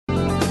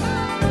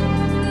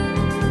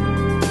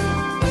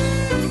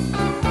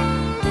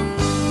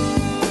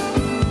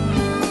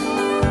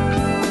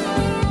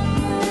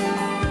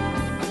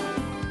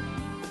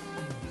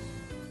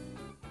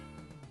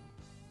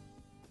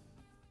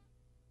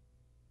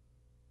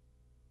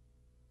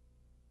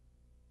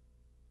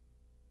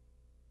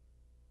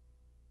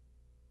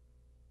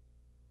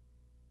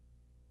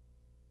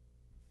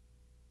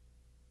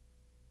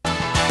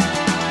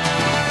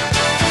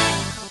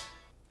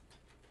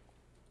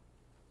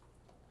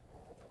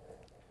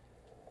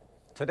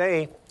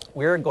Today,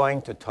 we're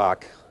going to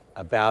talk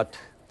about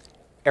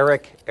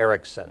Erik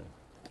Erikson,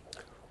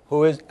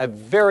 who is a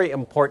very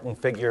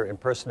important figure in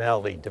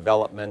personality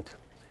development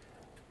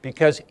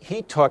because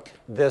he took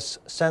this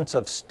sense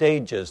of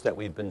stages that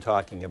we've been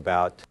talking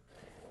about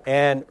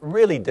and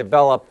really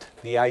developed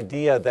the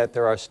idea that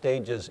there are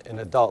stages in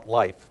adult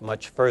life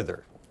much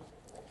further.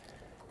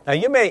 Now,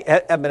 you may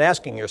have been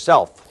asking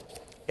yourself,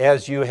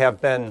 as you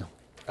have been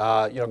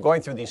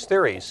going through these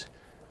theories,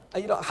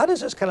 how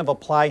does this kind of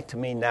apply to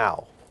me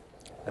now?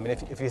 I mean,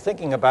 if you're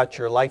thinking about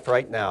your life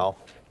right now,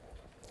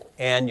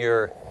 and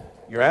you're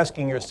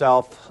asking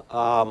yourself,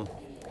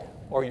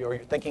 or you're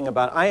thinking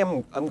about,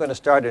 I'm going to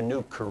start a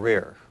new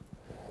career.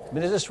 I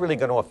mean, is this really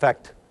going to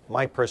affect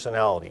my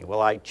personality? Will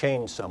I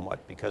change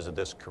somewhat because of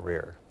this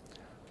career?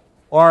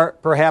 Or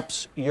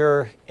perhaps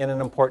you're in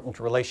an important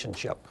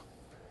relationship,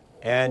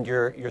 and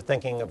you're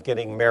thinking of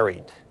getting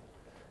married,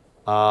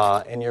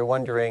 and you're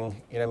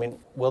wondering,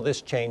 will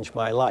this change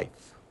my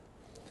life?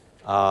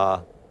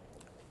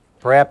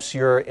 Perhaps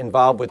you're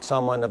involved with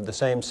someone of the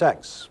same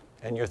sex,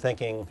 and you're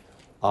thinking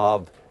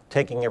of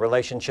taking a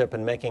relationship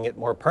and making it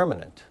more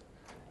permanent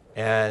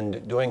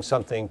and doing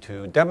something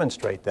to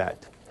demonstrate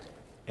that.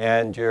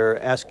 And you're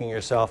asking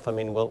yourself,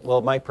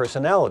 will my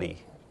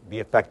personality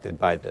be affected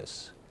by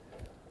this?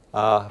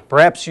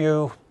 Perhaps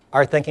you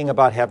are thinking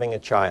about having a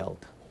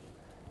child,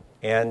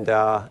 and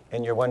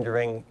you're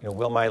wondering,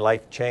 will my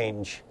life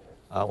change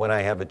when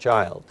I have a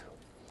child?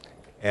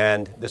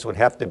 And this would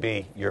have to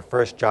be your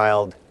first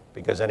child,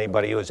 because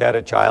anybody who's had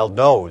a child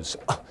knows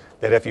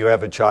that if you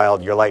have a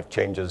child, your life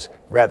changes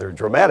rather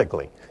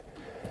dramatically.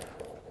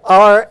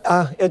 Or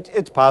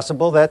it's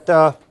possible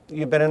that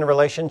you've been in a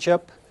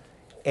relationship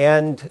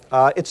and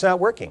it's not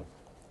working.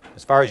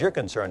 As far as you're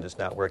concerned, it's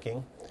not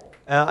working.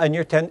 And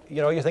you're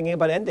thinking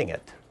about ending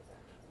it.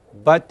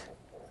 But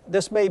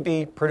this may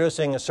be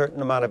producing a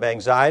certain amount of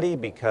anxiety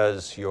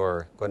because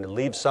you're going to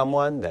leave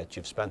someone that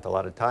you've spent a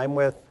lot of time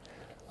with.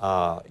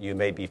 You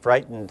may be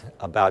frightened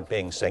about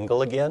being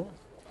single again.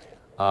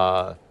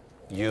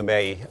 You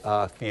may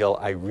feel,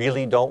 I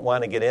really don't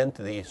want to get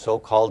into the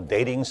so-called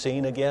dating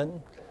scene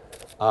again.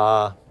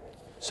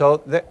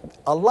 So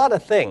a lot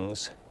of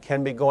things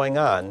can be going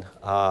on,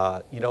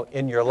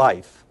 in your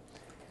life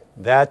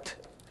that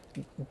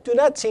do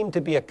not seem to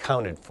be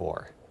accounted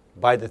for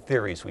by the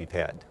theories we've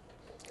had.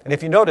 And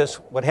if you notice,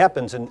 what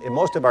happens in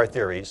most of our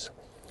theories,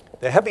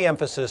 the heavy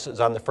emphasis is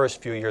on the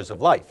first few years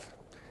of life.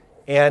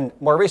 And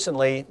more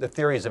recently, the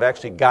theories have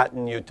actually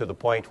gotten you to the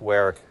point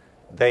where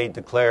they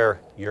declare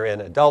you're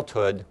in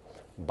adulthood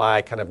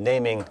by kind of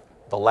naming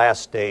the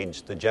last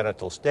stage, the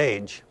genital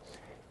stage.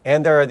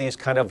 And there are these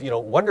kind of,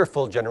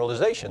 wonderful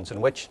generalizations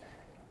in which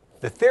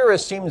the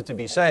theorist seems to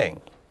be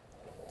saying,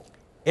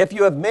 if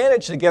you have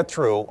managed to get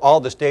through all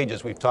the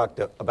stages we've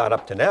talked about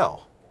up to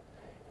now,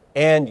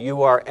 and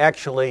you are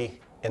actually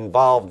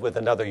involved with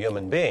another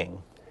human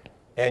being,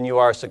 and you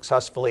are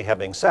successfully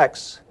having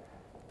sex,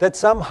 that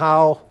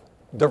somehow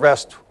the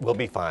rest will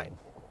be fine.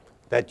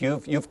 That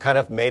you've kind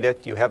of made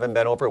it. You haven't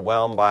been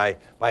overwhelmed by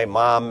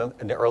mom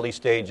in the early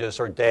stages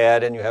or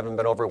dad, and you haven't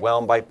been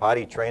overwhelmed by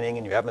potty training,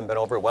 and you haven't been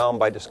overwhelmed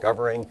by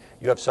discovering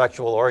you have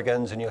sexual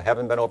organs, and you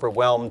haven't been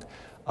overwhelmed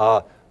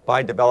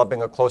by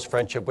developing a close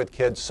friendship with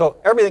kids. So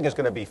everything is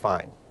going to be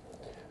fine.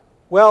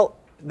 Well,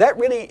 that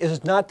really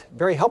is not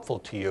very helpful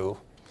to you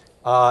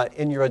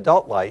in your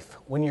adult life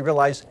when you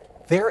realize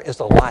there is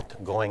a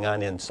lot going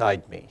on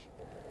inside me.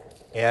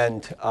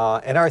 And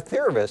our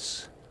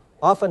theorists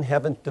often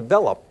haven't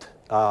developed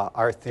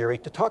our theory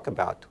to talk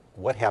about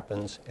what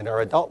happens in our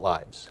adult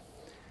lives.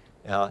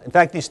 In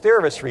fact, these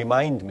theorists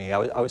remind me,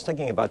 I was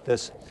thinking about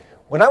this.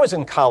 When I was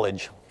in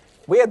college,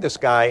 we had this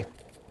guy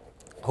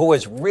who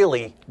was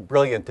really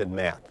brilliant in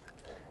math.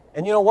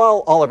 And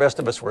while all the rest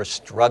of us were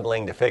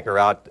struggling to figure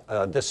out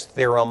this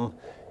theorem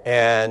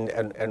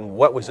and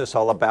what was this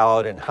all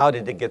about and how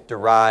did it get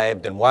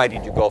derived and why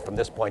did you go from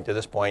this point to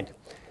this point,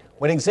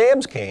 when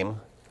exams came,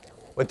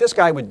 what this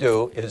guy would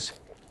do is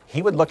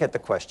he would look at the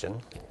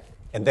question,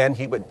 and then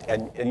he would,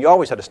 and you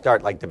always had to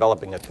start like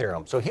developing a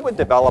theorem. So he would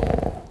develop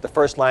the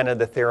first line of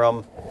the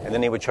theorem, and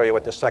then he would show you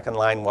what the second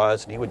line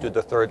was, and he would do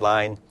the third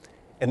line,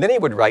 and then he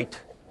would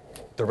write,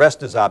 the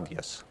rest is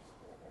obvious.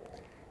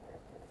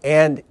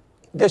 And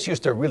this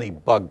used to really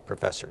bug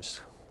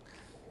professors,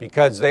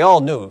 because they all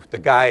knew the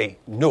guy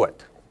knew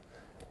it.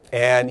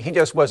 And he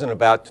just wasn't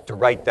about to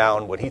write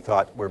down what he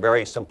thought were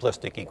very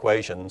simplistic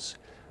equations.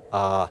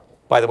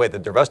 By the way,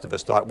 that the rest of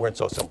us thought weren't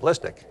so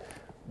simplistic.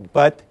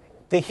 But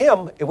to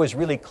him, it was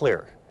really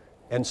clear.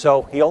 And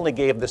so he only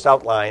gave this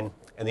outline,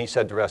 and he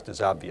said the rest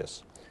is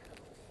obvious.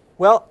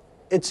 Well,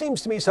 it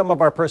seems to me some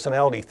of our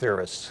personality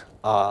theorists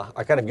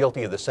are kind of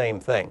guilty of the same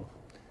thing.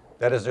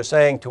 That is, they're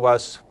saying to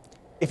us,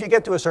 if you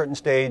get to a certain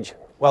stage,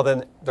 well,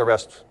 then the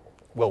rest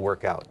will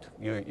work out.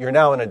 You're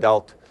now an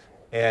adult,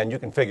 and you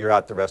can figure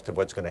out the rest of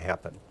what's going to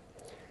happen.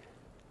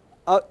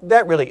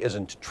 That really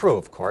isn't true,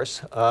 of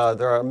course.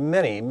 There are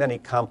many, many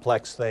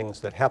complex things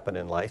that happen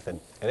in life. And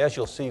as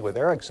you'll see with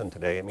Erikson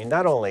today,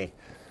 not only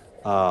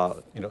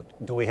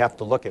do we have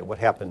to look at what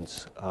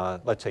happens,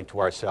 let's say, to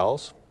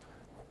ourselves,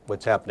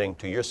 what's happening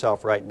to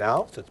yourself right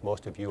now, since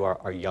most of you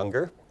are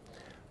younger.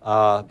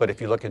 But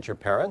if you look at your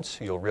parents,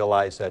 you'll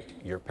realize that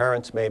your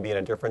parents may be in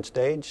a different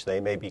stage. They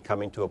may be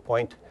coming to a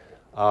point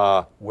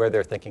where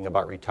they're thinking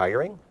about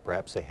retiring.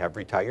 Perhaps they have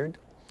retired.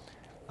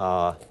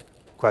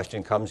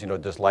 Question comes,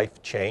 does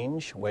life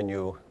change when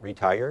you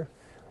retire?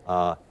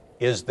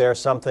 Is there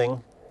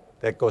something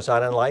that goes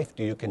on in life?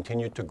 Do you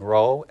continue to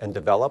grow and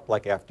develop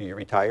like after you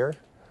retire?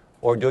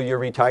 Or do you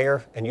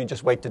retire and you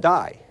just wait to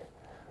die?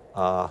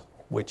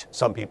 Which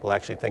some people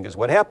actually think is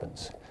what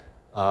happens.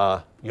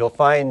 You'll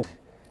find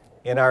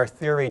in our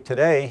theory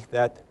today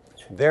that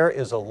there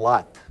is a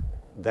lot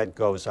that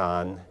goes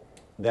on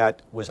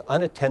that was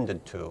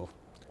unattended to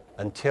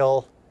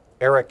until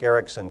Erik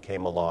Erikson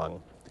came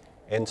along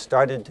and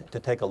started to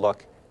take a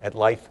look at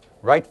life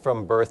right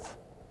from birth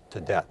to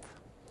death.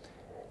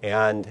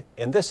 And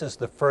this is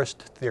the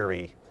first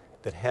theory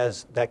that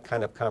has that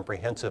kind of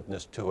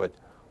comprehensiveness to it,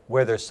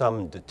 where there's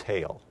some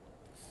detail.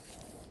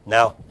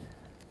 Now,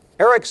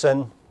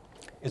 Erikson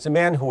is a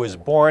man who was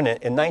born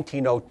in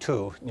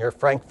 1902 near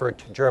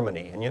Frankfurt,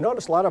 Germany. And you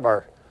notice a lot of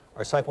our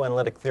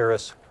psychoanalytic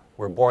theorists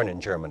were born in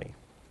Germany.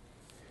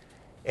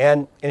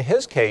 And in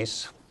his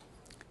case,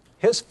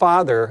 his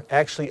father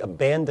actually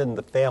abandoned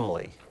the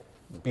family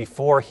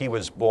before he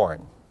was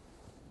born.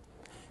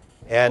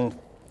 And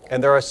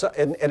there are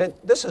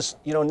this is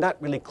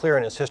not really clear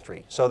in his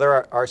history. So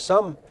there are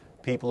some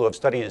people who have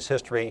studied his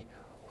history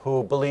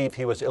who believe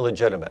he was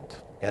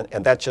illegitimate,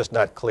 and that's just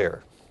not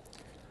clear.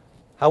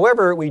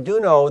 However, we do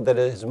know that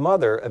his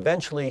mother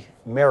eventually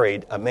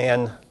married a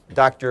man,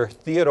 Dr.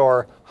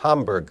 Theodor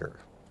Hamburger.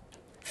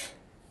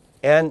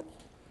 And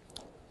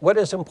what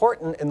is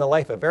important in the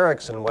life of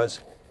Erikson was,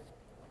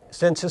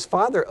 since his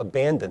father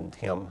abandoned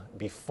him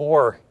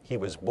before he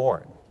was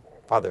born,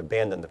 father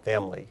abandoned the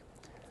family,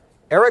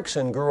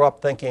 Erikson grew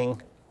up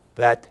thinking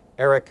that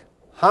Theodor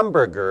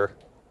Hamburger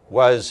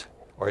was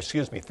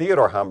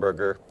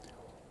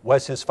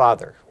his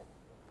father.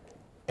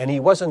 And he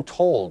wasn't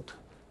told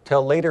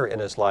till later in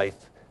his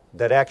life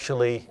that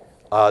actually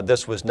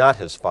this was not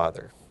his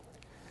father.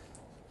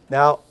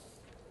 Now,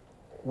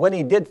 when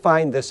he did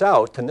find this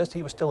out, and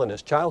he was still in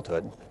his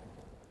childhood,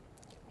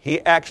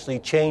 he actually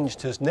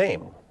changed his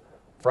name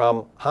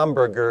from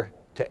Hamburger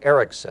to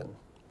Erikson.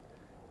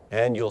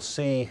 And you'll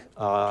see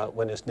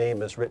when his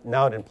name is written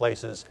out in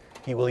places,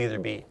 he will either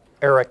be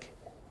Erik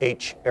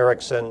H.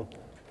 Erikson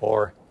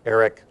or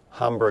Erik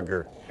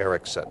Hamburger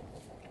Erikson.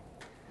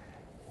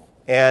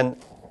 And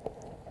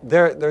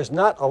there's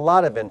not a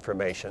lot of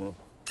information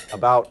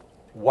about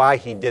why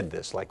he did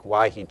this, like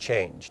why he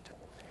changed.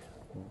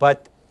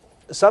 But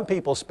some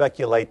people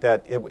speculate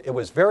that it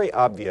was very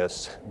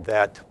obvious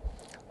that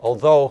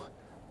although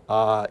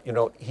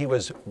he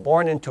was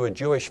born into a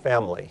Jewish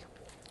family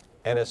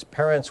and his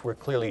parents were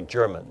clearly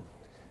German,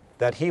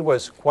 that he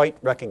was quite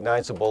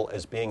recognizable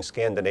as being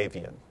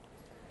Scandinavian,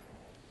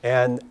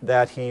 and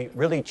that he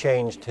really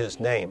changed his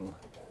name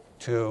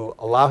to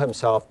allow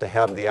himself to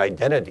have the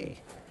identity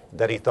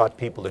that he thought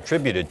people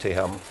attributed to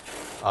him,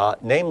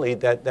 namely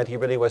that he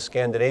really was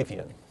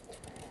Scandinavian.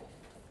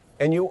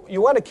 And you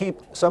want to keep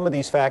some of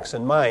these facts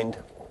in mind,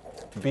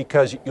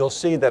 because you'll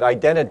see that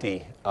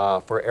identity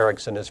for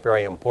Erikson is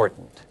very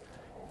important.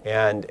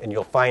 And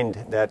you'll find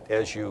that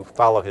as you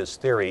follow his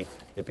theory,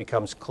 it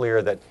becomes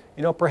clear that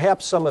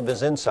perhaps some of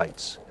his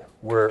insights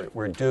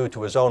were due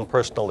to his own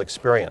personal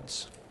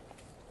experience.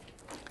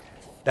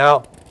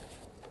 Now,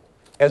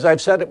 as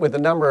I've said it with a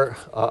number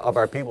of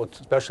our people,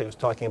 especially I was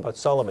talking about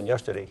Sullivan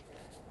yesterday,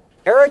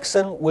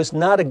 Erikson was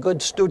not a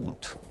good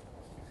student,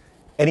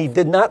 and he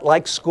did not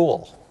like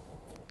school.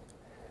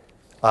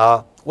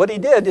 What he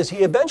did is he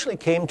eventually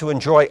came to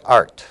enjoy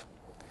art.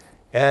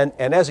 And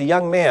as a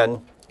young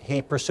man,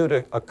 he pursued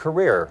a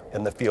career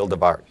in the field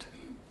of art.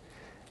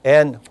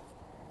 And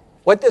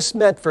what this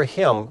meant for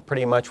him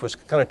pretty much was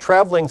kind of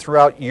traveling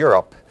throughout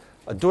Europe,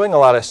 doing a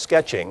lot of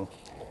sketching,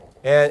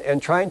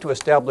 and trying to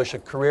establish a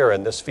career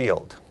in this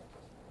field.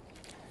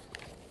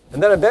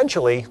 And then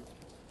eventually,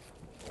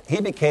 he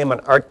became an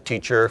art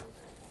teacher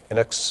in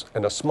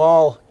a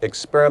small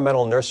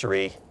experimental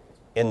nursery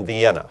in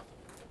Vienna.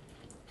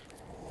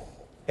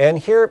 And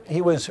here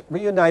he was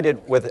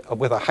reunited with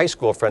a high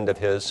school friend of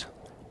his,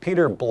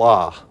 Peter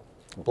Blah.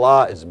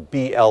 Blah is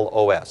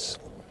B-L-O-S.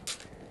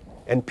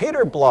 And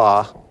Peter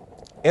Blah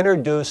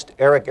introduced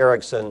Erik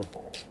Erikson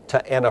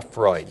to Anna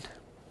Freud,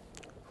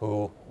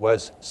 who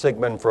was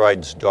Sigmund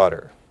Freud's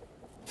daughter.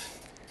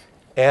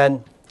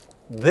 And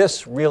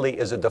this really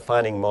is a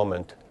defining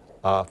moment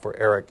for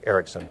Erik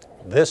Erikson.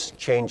 This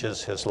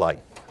changes his life.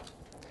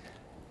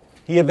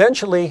 He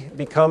eventually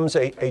becomes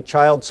a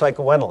child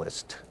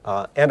psychoanalyst.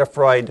 Anna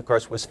Freud, of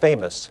course, was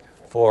famous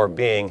for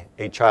being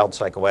a child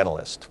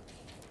psychoanalyst.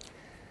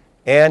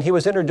 And he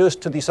was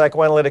introduced to the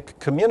psychoanalytic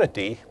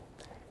community.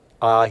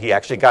 He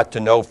actually got to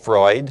know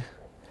Freud.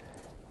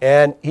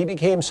 And he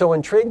became so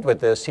intrigued with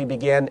this, he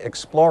began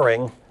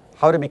exploring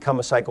how to become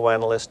a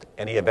psychoanalyst,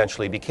 and he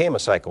eventually became a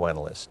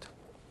psychoanalyst.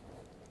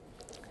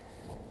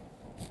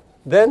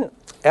 Then,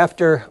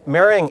 after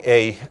marrying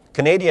a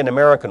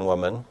Canadian-American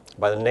woman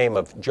by the name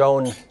of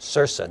Joan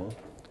Serson,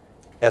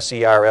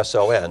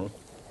 S-E-R-S-O-N,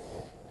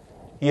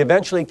 he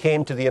eventually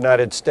came to the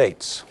United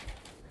States.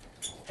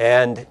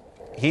 And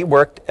he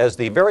worked as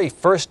the very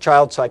first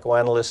child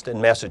psychoanalyst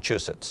in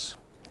Massachusetts.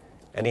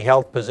 And he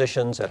held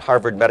positions at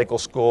Harvard Medical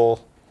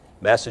School,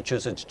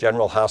 Massachusetts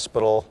General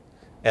Hospital,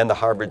 and the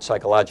Harvard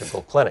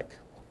Psychological Clinic.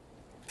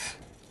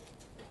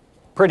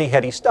 Pretty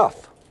heady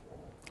stuff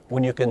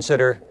when you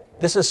consider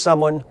this is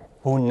someone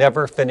who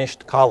never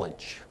finished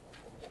college.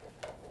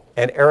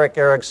 And Erik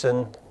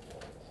Erikson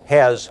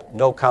has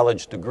no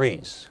college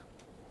degrees.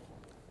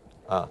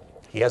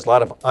 He has a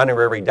lot of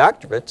honorary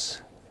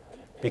doctorates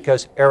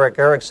because Erik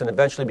Erikson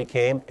eventually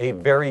became a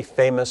very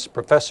famous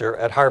professor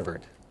at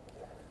Harvard.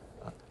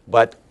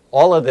 But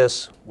all of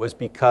this was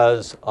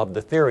because of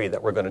the theory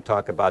that we're going to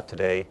talk about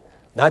today,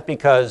 not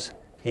because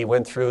he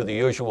went through the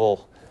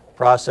usual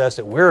process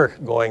that we're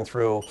going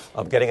through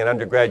of getting an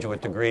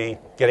undergraduate degree,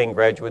 getting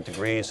graduate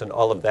degrees, and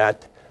all of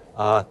that.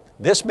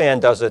 This man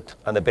does it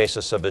on the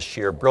basis of his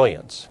sheer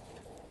brilliance.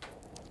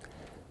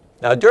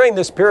 Now, during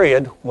this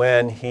period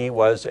when he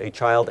was a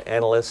child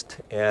analyst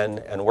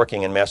and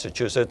working in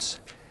Massachusetts,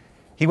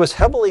 he was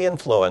heavily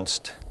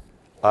influenced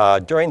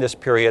during this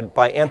period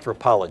by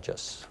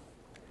anthropologists,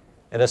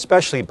 and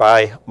especially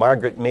by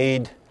Margaret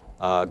Mead,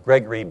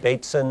 Gregory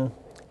Bateson,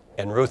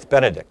 and Ruth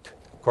Benedict.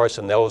 Of course,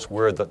 and those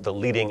were the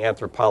leading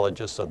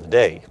anthropologists of the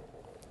day.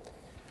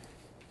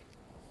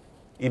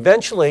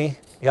 Eventually,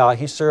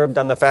 he served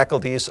on the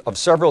faculties of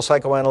several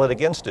psychoanalytic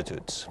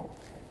institutes.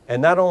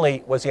 And not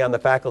only was he on the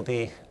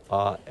faculty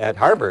at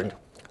Harvard,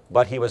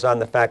 but he was on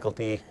the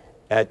faculty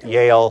at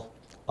Yale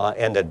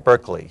and at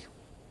Berkeley.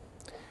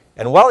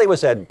 And while he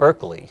was at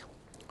Berkeley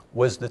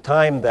was the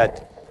time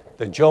that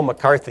the Joe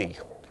McCarthy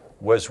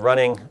was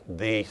running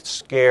the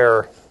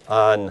scare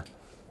on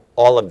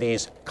all of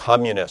these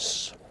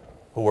communists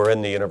who were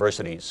in the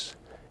universities.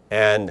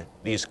 And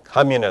these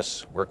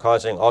communists were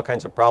causing all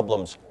kinds of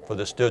problems for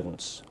the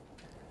students.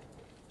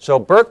 So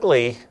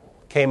Berkeley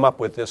came up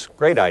with this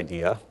great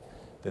idea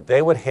that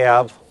they would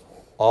have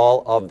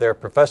all of their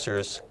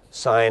professors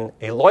sign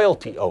a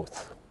loyalty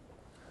oath,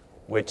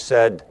 which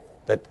said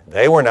that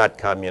they were not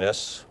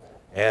communists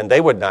and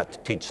they would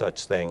not teach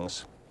such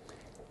things.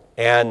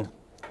 And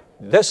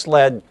this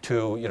led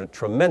to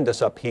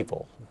tremendous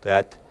upheaval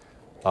that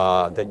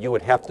you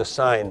would have to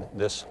sign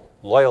this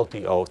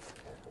loyalty oath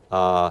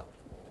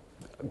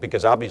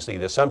because obviously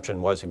the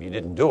assumption was if you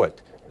didn't do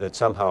it, that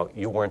somehow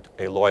you weren't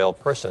a loyal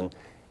person.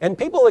 And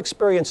people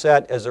experience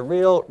that as a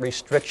real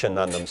restriction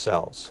on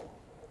themselves.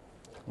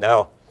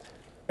 Now,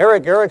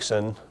 Erik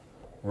Erikson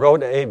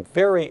wrote a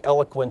very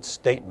eloquent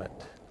statement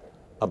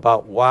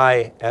about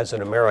why, as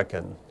an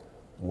American,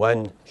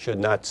 one should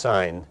not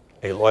sign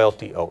a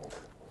loyalty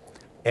oath.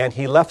 And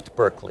he left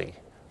Berkeley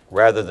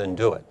rather than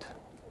do it.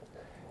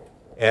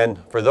 And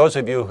for those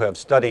of you who have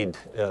studied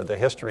the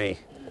history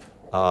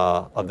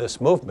of this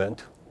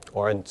movement,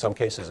 or in some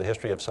cases the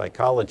history of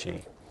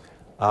psychology,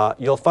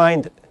 you'll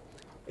find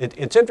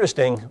it's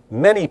interesting,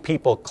 many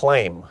people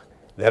claim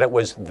that it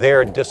was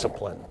their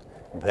discipline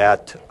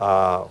that,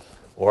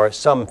 or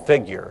some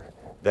figure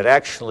that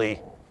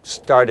actually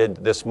started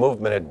this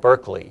movement at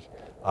Berkeley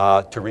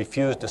to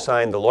refuse to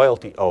sign the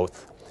loyalty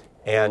oath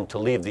and to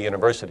leave the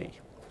university.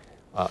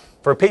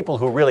 For people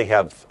who really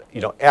have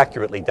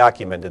accurately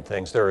documented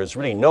things, there is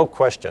really no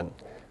question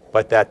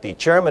but that the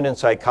chairman in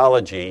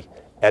psychology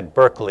at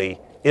Berkeley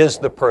is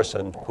the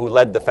person who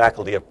led the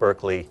faculty of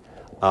Berkeley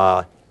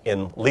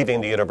in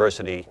leaving the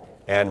university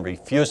and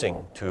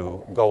refusing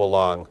to go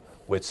along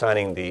with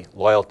signing the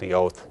loyalty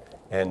oath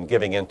and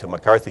giving in to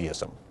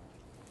McCarthyism.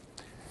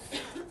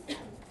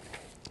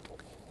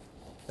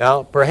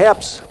 Now,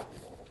 perhaps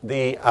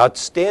the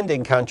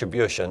outstanding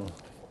contribution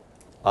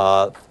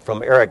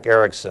from Erik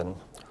Erikson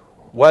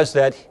was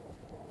that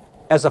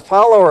as a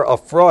follower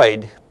of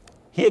Freud,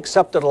 he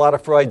accepted a lot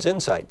of Freud's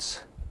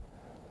insights,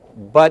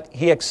 but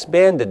he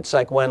expanded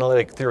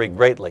psychoanalytic theory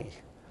greatly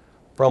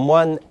from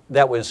one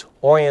that was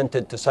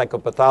oriented to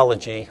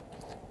psychopathology.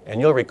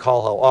 And you'll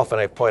recall how often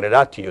I've pointed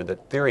out to you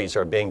that theories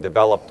are being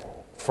developed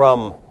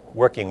from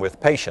working with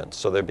patients.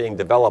 So they're being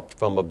developed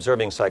from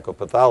observing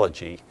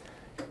psychopathology.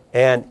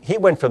 And he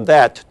went from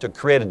that to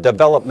create a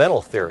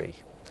developmental theory.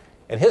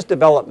 And his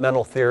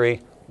developmental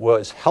theory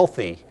was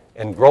healthy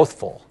and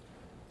growthful.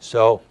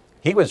 So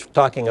he was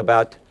talking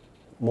about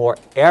more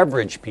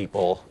average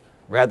people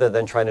rather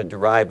than trying to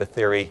derive a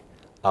theory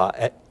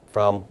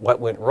from what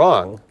went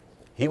wrong.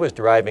 He was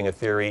deriving a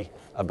theory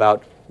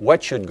about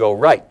what should go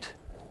right.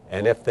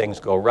 And if things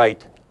go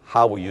right,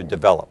 how will you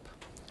develop?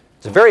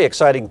 It's a very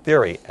exciting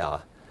theory.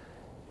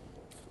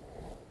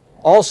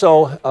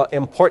 Also,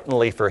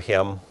 importantly for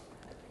him,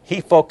 he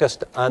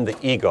focused on the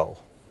ego.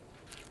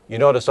 You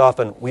notice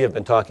often we have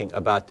been talking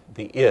about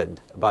the id,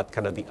 about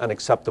kind of the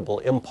unacceptable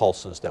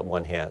impulses that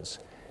one has.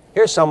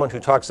 Here's someone who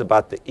talks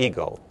about the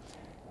ego,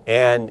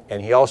 and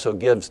he also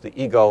gives the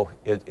ego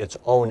its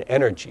own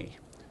energy.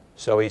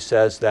 So he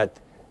says that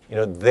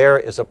there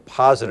is a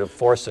positive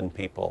force in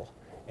people,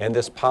 and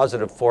this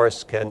positive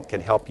force can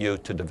help you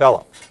to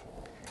develop.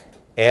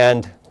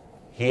 And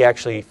he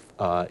actually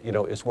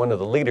is one of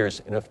the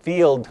leaders in a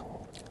field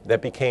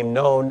that became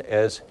known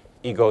as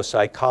ego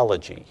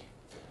psychology.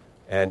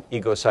 And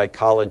ego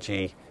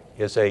psychology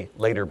is a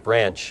later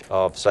branch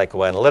of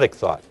psychoanalytic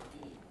thought.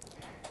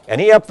 And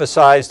he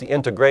emphasized the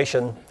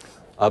integration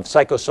of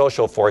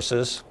psychosocial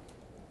forces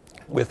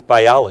with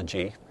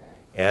biology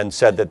and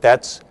said that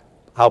that's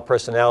how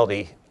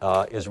personality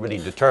is really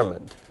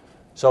determined.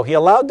 So he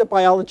allowed that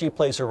biology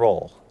plays a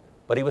role,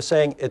 but he was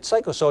saying it's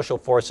psychosocial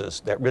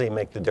forces that really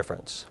make the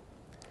difference.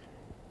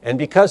 And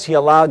because he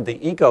allowed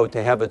the ego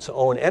to have its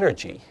own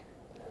energy,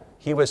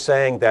 he was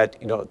saying that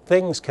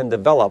things can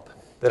develop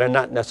that are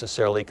not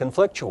necessarily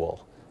conflictual.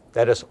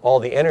 That is, all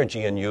the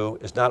energy in you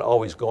is not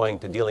always going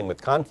to dealing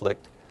with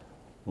conflict.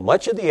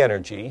 Much of the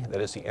energy, that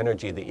is the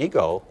energy of the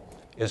ego,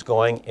 is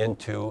going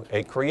into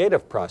a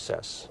creative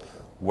process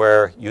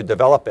where you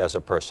develop as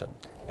a person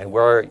and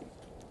where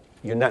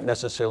you're not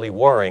necessarily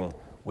warring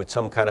with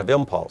some kind of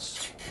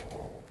impulse.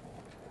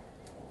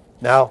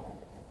 Now,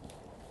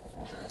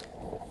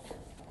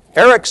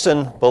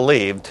 Erikson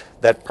believed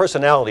that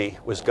personality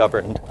was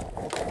governed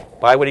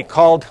by what he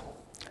called,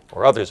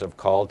 or others have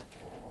called,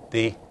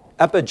 the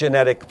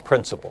epigenetic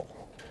principle.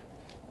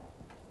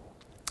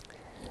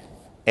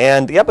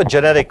 And the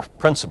epigenetic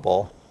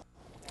principle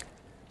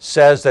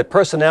says that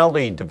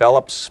personality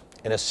develops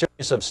in a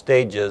series of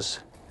stages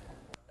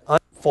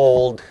that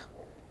unfold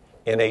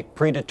in a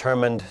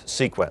predetermined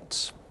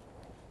sequence.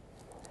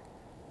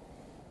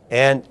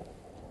 And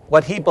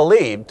what he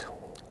believed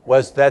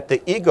was that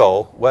the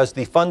ego was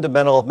the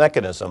fundamental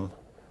mechanism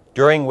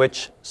during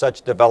which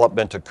such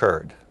development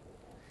occurred.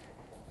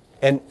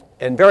 And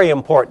very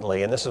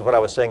importantly, and this is what I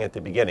was saying at the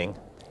beginning,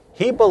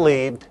 he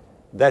believed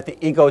that the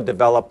ego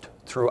developed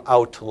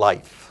throughout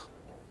life.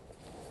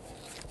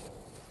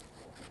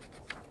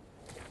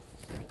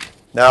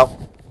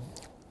 Now,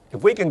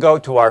 if we can go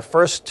to our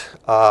first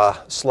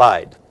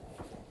slide.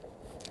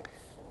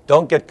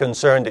 Don't get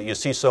concerned that you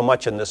see so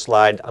much in this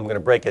slide. I'm going to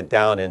break it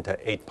down into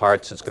 8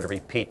 parts. It's going to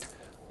repeat.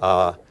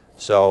 But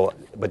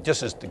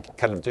just as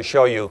kind of to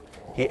show you,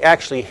 he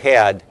actually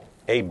had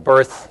a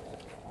birth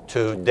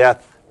to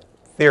death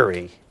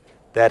theory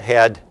that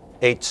had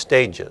 8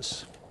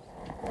 stages.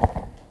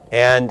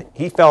 And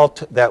he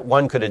felt that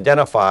one could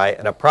identify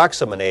an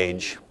approximate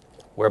age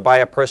whereby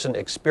a person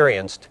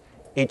experienced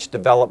each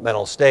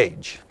developmental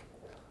stage.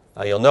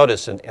 You'll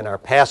notice in our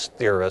past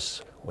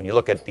theorists, when you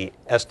look at the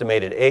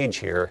estimated age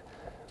here,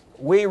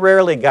 we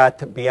rarely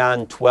got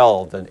beyond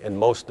 12 in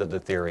most of the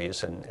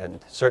theories, and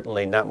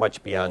certainly not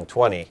much beyond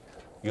 20.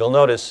 You'll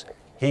notice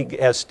he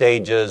has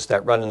stages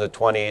that run in the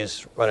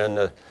 20s,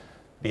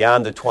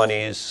 beyond the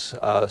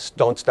 20s,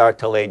 don't start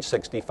till age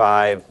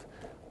 65.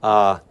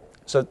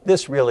 So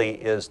this really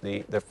is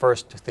the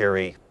first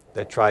theory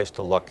that tries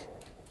to look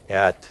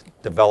at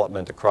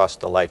development across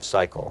the life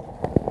cycle.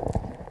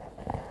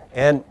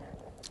 And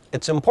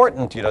it's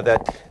important,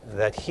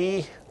 that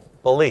he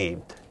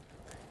believed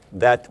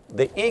that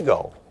the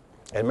ego,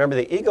 and remember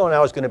the ego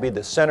now is going to be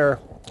the center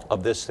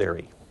of this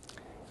theory.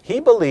 He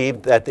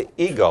believed that the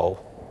ego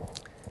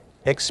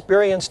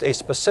experienced a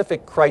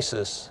specific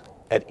crisis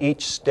at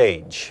each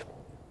stage,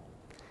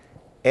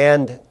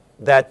 and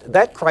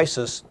that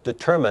crisis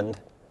determined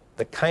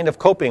the kind of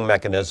coping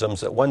mechanisms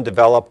that one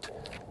developed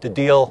to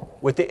deal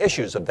with the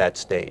issues of that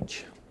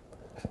stage.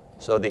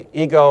 So the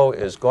ego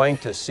is going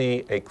to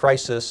see a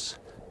crisis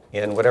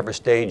in whatever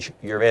stage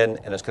you're in,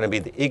 and it's going to be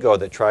the ego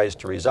that tries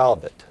to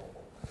resolve it.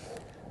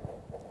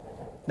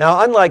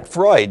 Now, unlike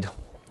Freud,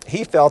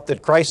 he felt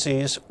that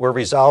crises were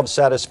resolved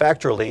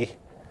satisfactorily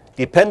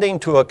depending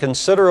to a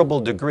considerable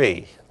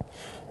degree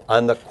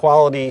on the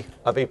quality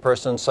of a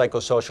person's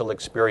psychosocial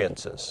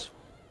experiences.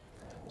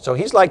 So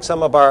he's like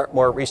some of our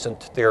more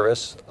recent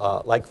theorists,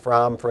 like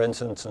Fromm, for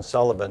instance, and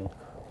Sullivan,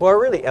 who are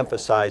really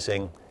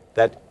emphasizing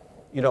that,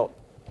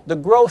 the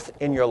growth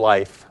in your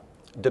life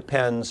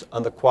depends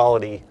on the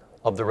quality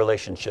of the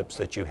relationships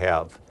that you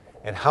have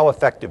and how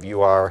effective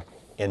you are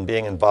in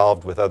being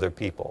involved with other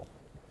people.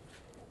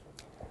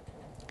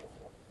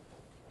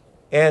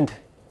 And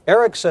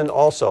Erikson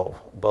also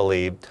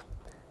believed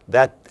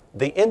that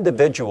the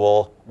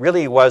individual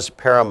really was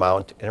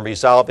paramount in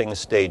resolving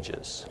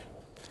stages.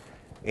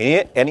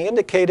 And he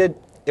indicated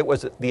it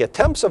was the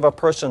attempts of a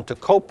person to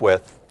cope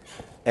with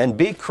and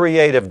be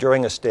creative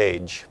during a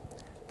stage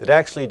that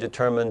actually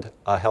determined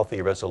a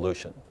healthy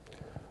resolution.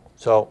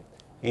 So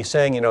he's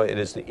saying, it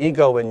is the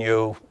ego in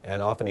you,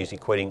 and often he's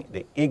equating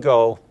the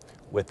ego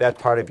with that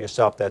part of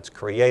yourself that's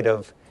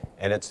creative,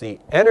 and it's the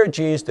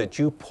energies that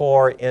you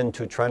pour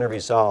into trying to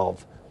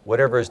resolve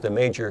whatever is the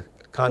major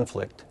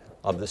conflict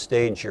of the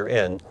stage you're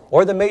in,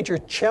 or the major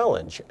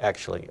challenge,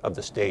 actually, of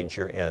the stage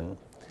you're in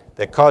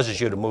that causes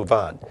you to move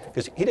on.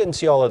 Because he didn't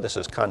see all of this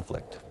as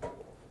conflict.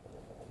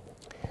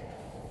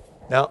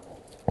 Now,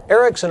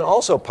 Erikson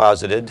also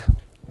posited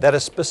that a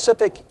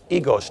specific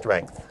ego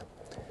strength,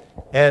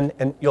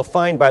 and you'll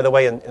find, by the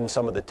way, in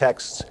some of the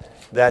texts,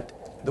 that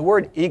the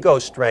word ego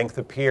strength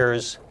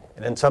appears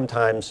and then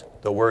sometimes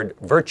the word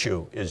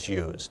virtue is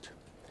used.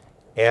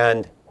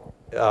 And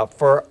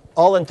for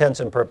all intents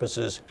and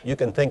purposes, you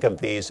can think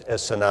of these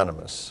as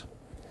synonymous.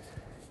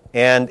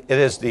 And it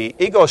is the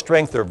ego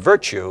strength or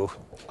virtue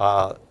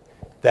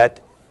that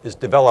is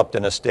developed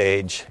in a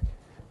stage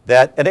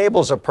that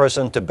enables a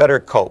person to better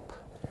cope.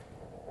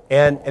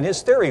 And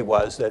his theory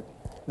was that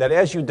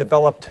as you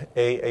developed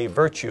a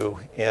virtue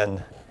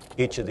in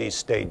each of these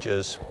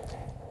stages,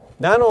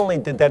 not only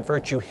did that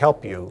virtue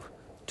help you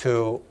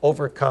to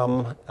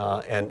overcome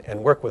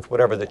and work with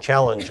whatever the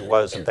challenge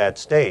was of that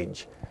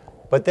stage,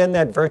 but then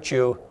that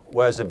virtue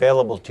was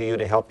available to you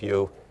to help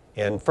you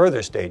in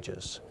further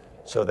stages,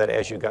 so that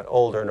as you got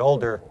older and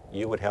older,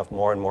 you would have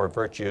more and more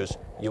virtues,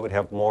 you would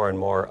have more and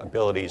more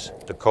abilities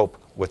to cope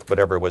with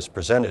whatever was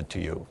presented to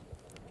you.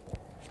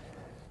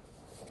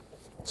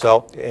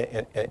 So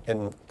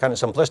in kind of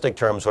simplistic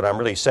terms, what I'm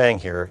really saying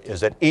here is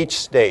that each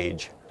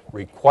stage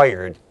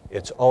required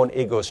its own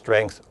ego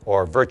strength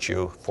or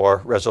virtue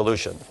for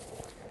resolution.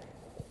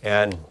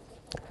 And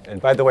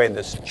by the way, in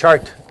this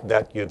chart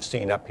that you've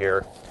seen up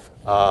here,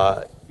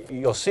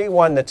 you'll see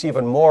one that's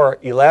even more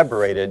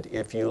elaborated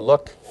if you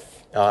look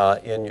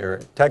in your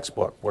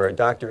textbook, where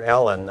Dr.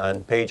 Allen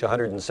on page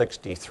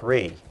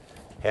 163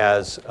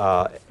 adds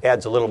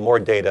a little more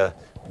data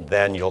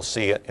than you'll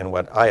see in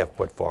what I have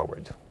put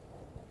forward.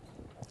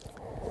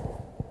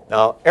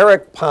 Now,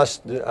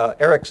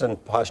 Erikson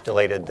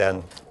postulated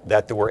then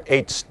that there were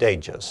 8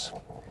 stages,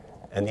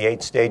 and the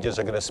 8 stages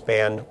are going to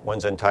span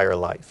one's entire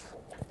life.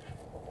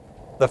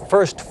 The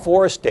first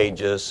 4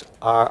 stages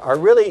are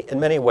really, in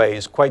many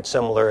ways, quite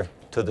similar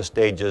to the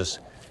stages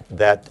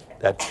that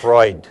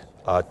Freud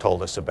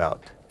told us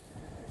about,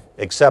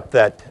 except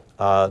that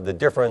the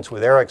difference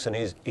with Erikson,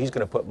 he's going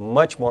to put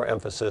much more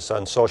emphasis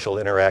on social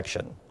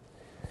interaction.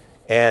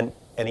 And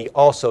he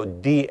also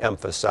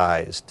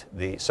de-emphasized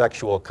the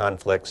sexual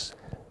conflicts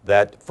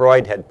that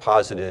Freud had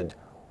posited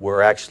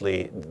were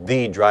actually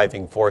the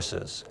driving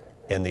forces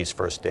in these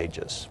first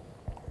stages.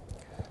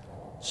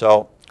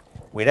 So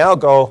we now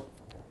go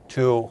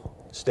to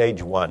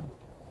stage 1,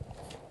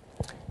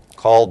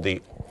 called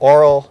the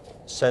oral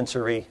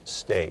sensory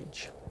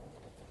stage.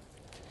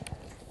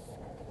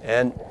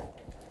 And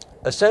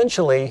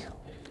essentially,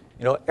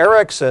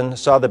 Erikson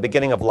saw the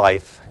beginning of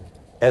life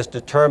as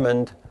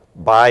determined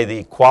by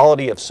the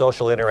quality of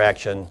social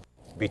interaction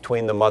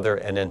between the mother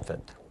and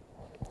infant.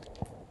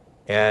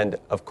 And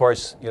of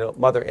course,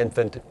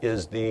 mother-infant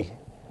is the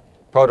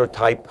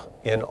prototype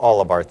in all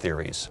of our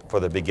theories for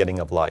the beginning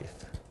of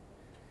life.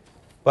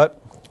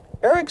 But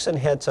Erikson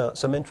had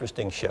some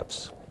interesting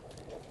shifts.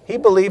 He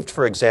believed,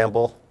 for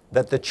example,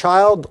 that the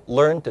child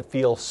learned to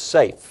feel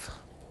safe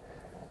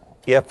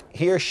if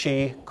he or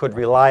she could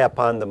rely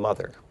upon the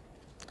mother.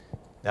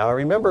 Now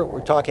remember,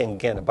 we're talking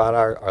again about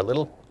our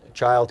little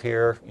child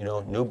here,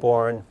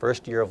 newborn,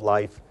 first year of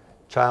life,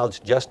 child's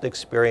just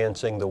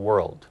experiencing the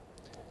world.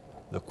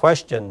 The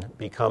question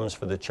becomes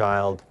for the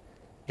child,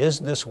 is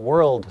this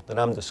world that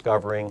I'm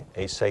discovering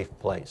a safe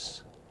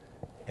place?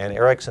 And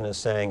Erikson is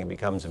saying it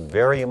becomes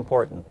very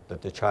important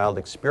that the child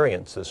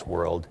experience this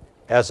world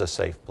as a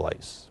safe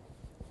place.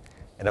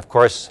 And of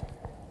course,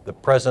 the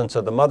presence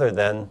of the mother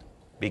then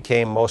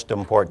became most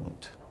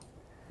important.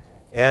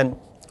 And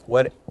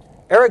what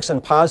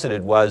Erikson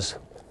posited was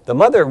the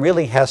mother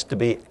really has to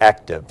be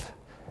active,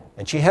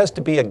 and she has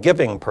to be a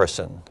giving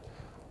person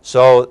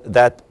so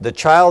that the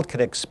child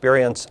can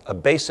experience a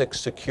basic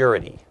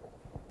security,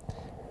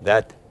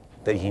 that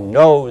he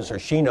knows or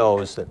she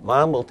knows that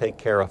mom will take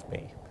care of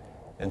me.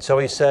 And so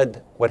he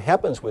said what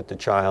happens with the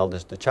child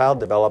is the child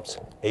develops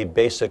a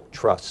basic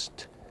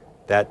trust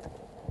that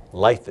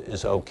life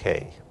is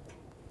okay.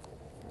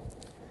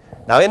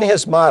 Now in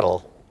his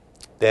model,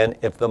 then,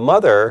 if the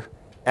mother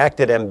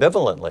acted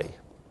ambivalently,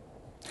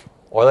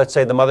 or let's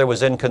say the mother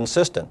was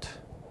inconsistent,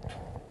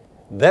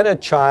 then a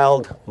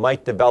child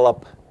might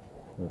develop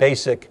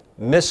basic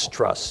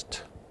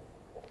mistrust,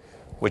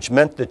 which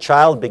meant the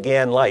child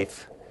began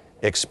life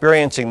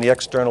experiencing the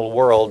external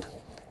world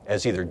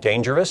as either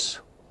dangerous,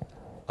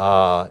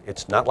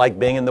 it's not like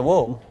being in the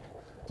womb,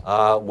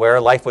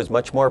 where life was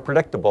much more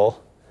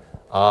predictable,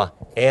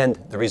 and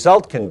the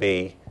result can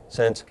be,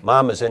 since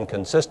mom is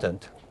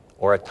inconsistent,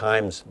 or at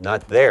times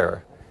not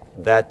there,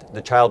 that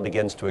the child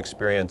begins to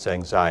experience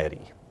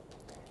anxiety.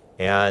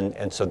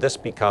 And so this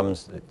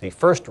becomes the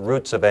first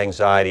roots of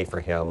anxiety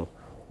for him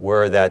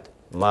were that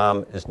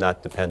mom is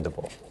not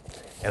dependable.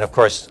 And of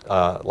course,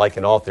 like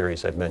in all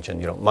theories I've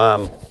mentioned,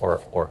 mom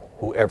or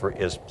whoever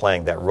is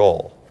playing that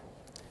role.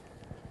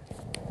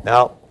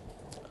 Now,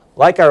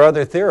 like our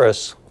other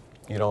theorists,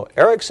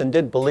 Erikson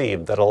did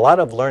believe that a lot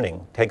of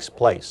learning takes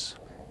place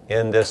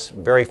in this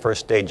very first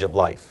stage of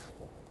life.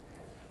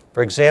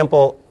 For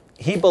example,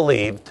 he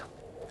believed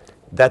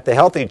that the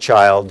healthy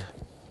child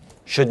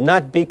should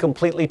not be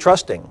completely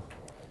trusting,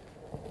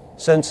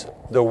 since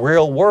the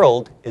real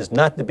world is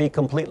not to be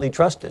completely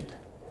trusted.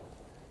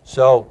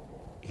 So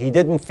he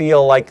didn't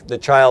feel like the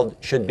child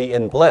should be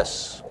in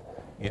bliss,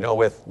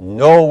 with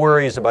no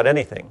worries about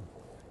anything,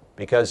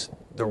 because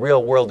the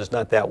real world is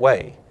not that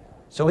way.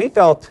 So he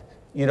felt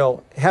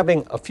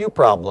having a few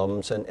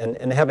problems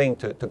and having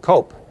to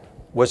cope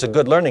was a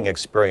good learning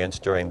experience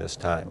during this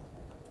time.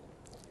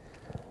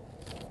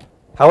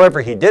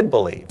 However, he did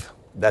believe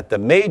that the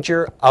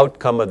major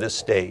outcome of this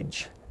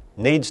stage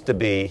needs to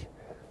be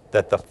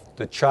that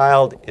the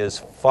child is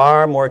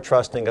far more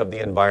trusting of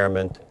the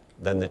environment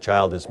than the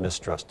child is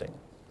mistrusting.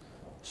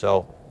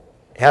 So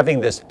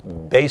having this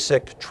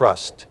basic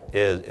trust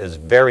is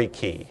very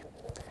key.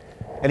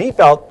 And he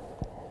felt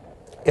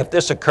if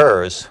this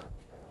occurs,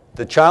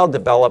 the child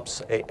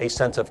develops a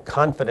sense of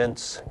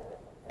confidence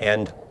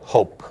and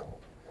hope.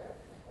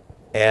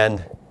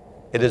 And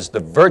it is the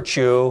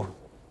virtue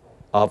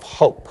of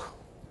hope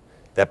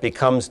that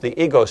becomes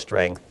the ego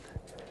strength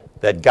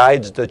that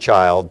guides the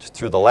child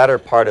through the latter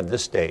part of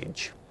this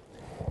stage.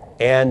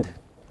 And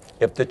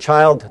if the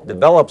child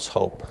develops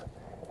hope,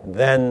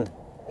 then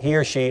he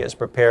or she is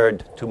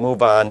prepared to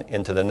move on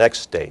into the next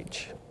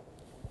stage.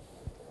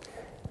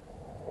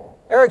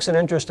 Erickson,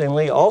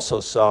 interestingly, also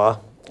saw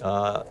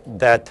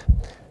that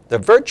the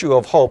virtue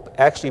of hope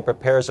actually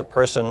prepares a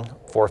person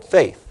for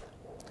faith,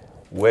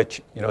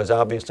 which is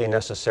obviously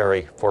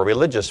necessary for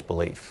religious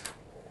belief.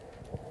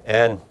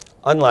 And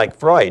unlike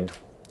Freud,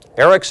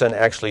 Erickson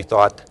actually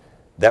thought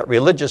that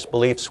religious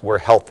beliefs were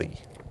healthy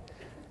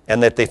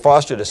and that they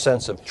fostered a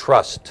sense of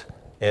trust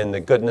in the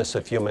goodness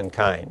of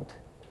humankind.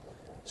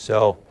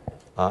 So,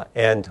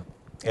 and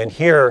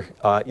here,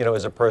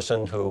 is a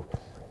person who,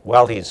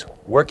 while he's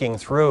working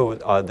through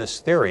this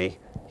theory,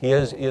 he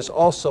is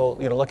also,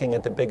 looking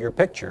at the bigger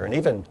picture and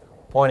even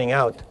pointing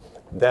out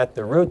that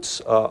the roots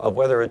of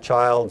whether a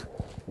child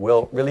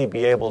will really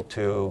be able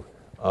to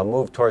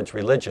move towards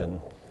religion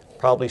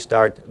probably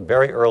start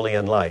very early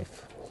in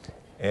life.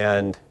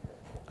 And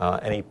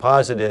he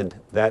posited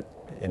that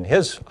in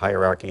his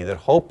hierarchy that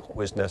hope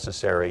was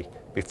necessary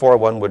before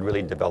one would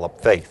really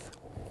develop faith.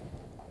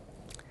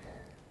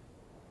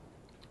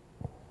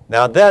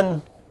 Now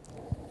then,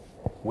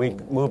 we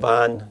move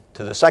on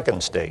to the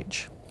second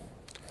stage,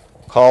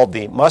 called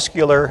the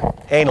muscular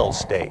anal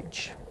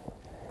stage.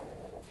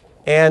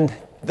 And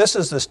this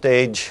is the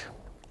stage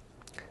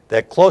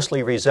that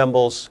closely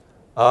resembles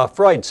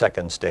Freud's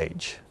second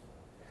stage.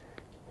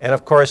 And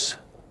of course,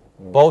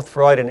 both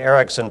Freud and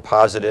Erickson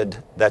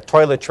posited that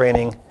toilet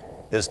training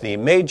is the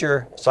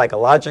major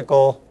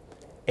psychological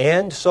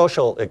and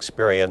social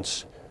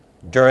experience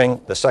during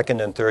the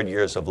second and third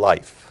years of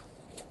life.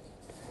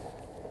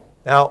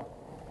 Now,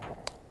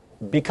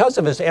 because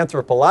of his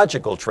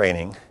anthropological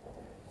training,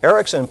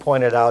 Erickson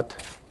pointed out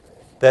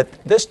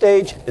that this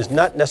stage is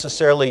not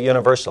necessarily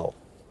universal,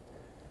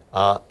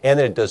 and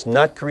it does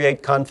not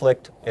create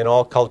conflict in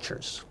all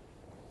cultures.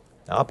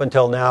 Now, up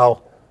until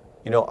now,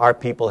 our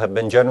people have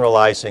been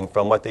generalizing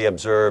from what they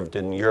observed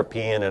in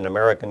European and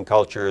American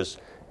cultures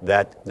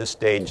that this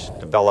stage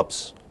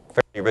develops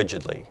fairly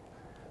rigidly.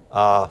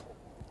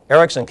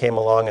 Erickson came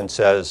along and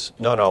says,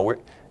 no,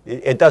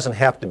 it doesn't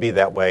have to be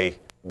that way,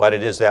 but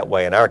it is that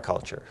way in our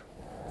culture.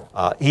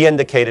 He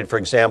indicated, for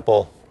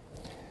example,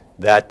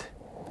 that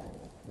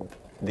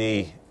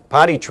the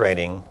potty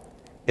training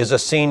is a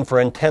scene for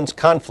intense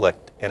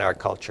conflict in our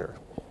culture,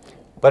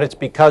 but it's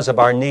because of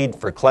our need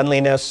for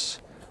cleanliness,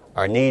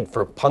 our need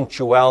for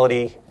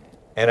punctuality,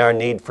 and our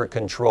need for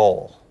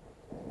control.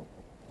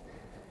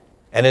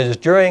 And it is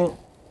during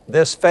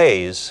this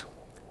phase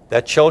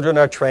that children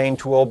are trained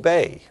to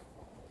obey.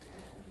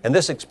 And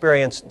this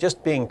experience,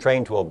 just being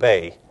trained to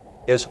obey,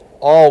 is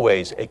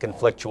always a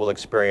conflictual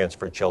experience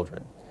for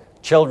children.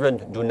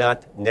 Children do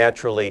not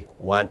naturally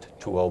want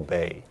to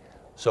obey.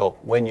 So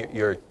when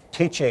you're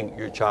teaching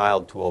your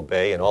child to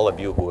obey, and all of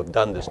you who have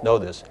done this know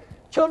this,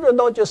 children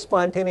don't just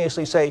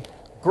spontaneously say,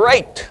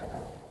 "Great,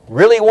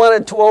 really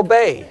wanted to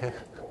obey."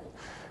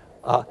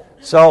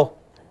 So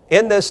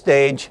in this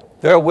stage,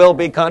 there will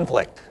be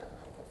conflict.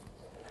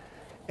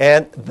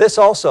 And this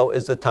also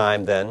is the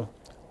time then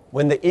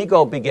when the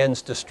ego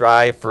begins to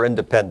strive for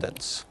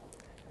independence.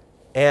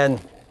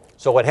 And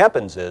so what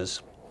happens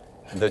is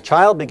the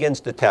child begins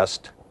to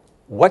test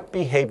what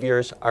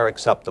behaviors are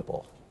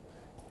acceptable.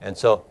 And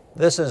so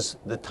this is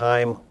the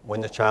time when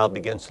the child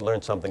begins to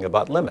learn something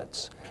about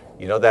limits.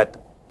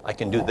 That I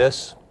can do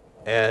this,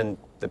 and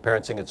the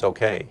parents think it's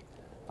okay.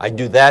 I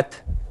do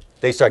that,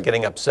 they start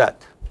getting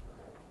upset.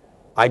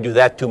 I do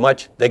that too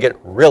much, they get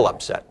real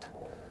upset.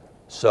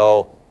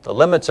 So the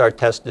limits are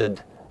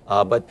tested,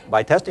 but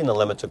by testing the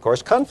limits, of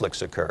course,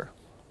 conflicts occur.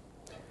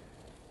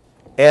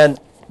 And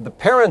the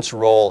parent's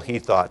role, he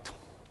thought,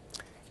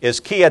 is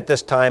key at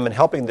this time in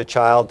helping the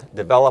child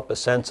develop a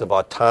sense of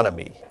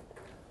autonomy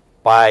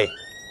by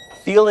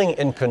feeling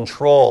in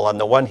control on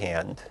the one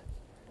hand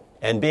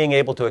and being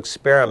able to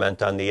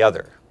experiment on the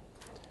other.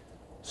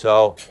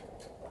 So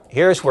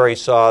here's where he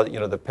saw,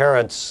 the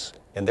parents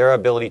and their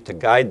ability to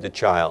guide the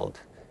child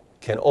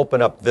can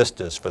open up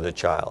vistas for the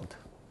child.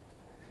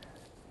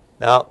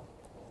 Now,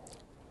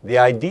 the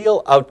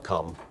ideal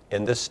outcome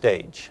in this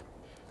stage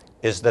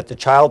is that the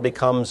child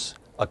becomes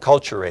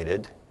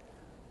acculturated,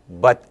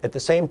 but at the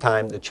same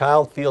time, the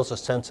child feels a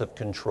sense of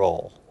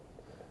control,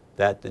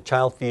 that the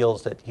child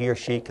feels that he or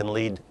she can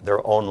lead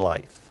their own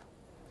life.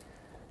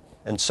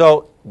 And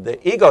so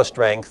the ego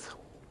strength,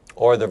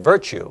 or the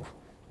virtue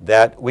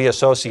that we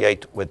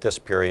associate with this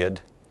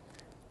period,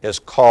 is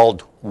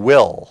called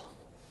will,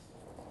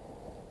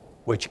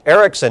 which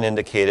Erickson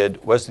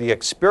indicated was the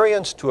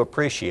experience to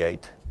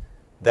appreciate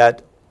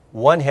that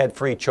one had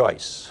free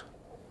choice,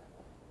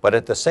 but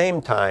at the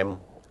same time,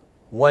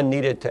 one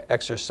needed to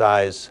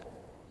exercise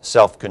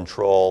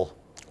self-control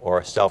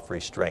or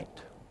self-restraint.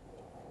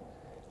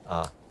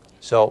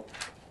 So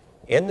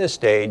in this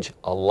stage,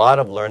 a lot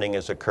of learning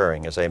is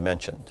occurring, as I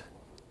mentioned.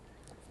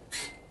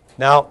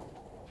 Now,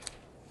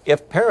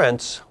 if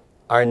parents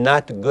are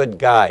not good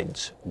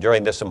guides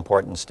during this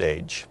important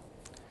stage,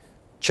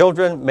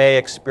 children may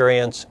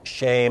experience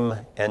shame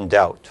and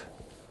doubt,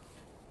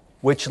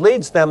 which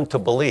leads them to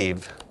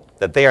believe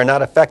that they are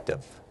not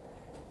effective,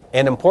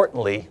 and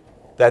importantly,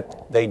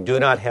 that they do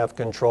not have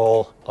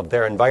control of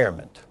their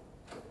environment.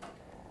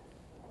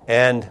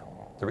 And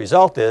the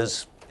result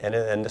is,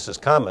 and this is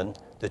common,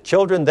 the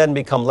children then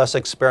become less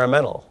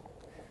experimental,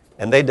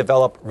 and they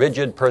develop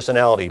rigid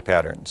personality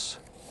patterns,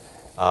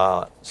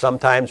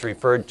 sometimes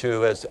referred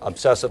to as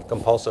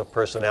obsessive-compulsive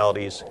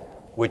personalities,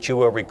 which you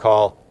will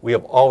recall we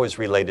have always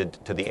related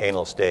to the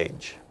anal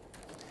stage.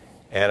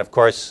 And of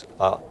course,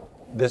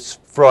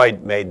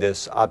 Freud made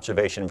this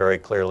observation very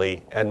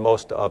clearly, and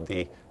most of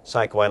the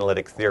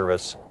psychoanalytic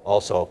theorists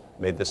also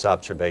made this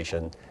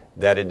observation,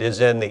 that it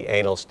is in the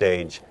anal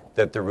stage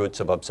that the roots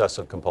of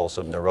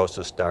obsessive-compulsive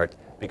neurosis start,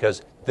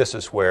 because this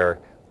is where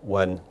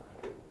one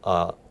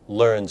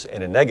learns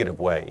in a negative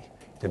way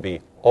to be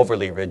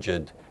overly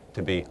rigid,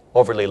 to be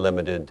overly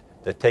limited,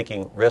 that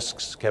taking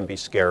risks can be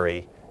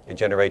scary, it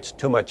generates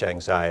too much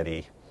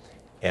anxiety,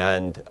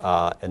 and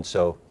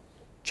so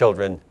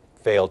children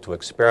fail to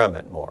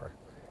experiment more.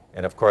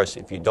 And of course,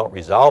 if you don't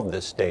resolve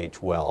this stage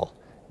well,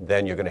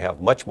 then you're going to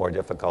have much more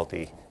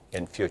difficulty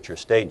in future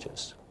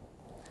stages.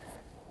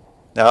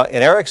 Now,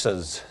 in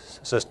Erickson's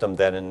system,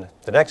 then, in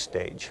the next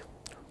stage,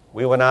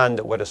 we go on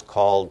to what is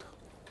called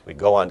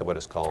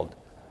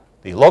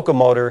the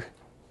locomotor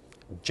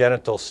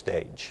genital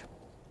stage.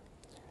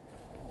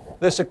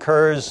 This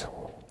occurs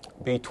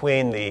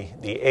between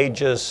the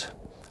ages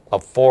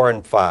of 4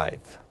 and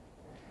 5.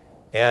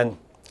 And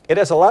it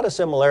has a lot of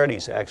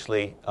similarities,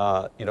 actually,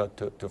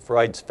 to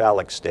Freud's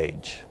phallic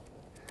stage.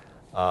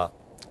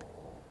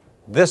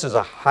 This is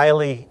a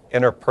highly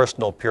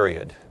interpersonal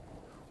period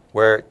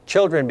where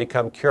children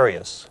become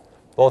curious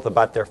both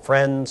about their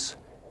friends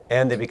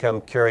and they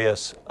become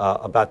curious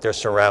about their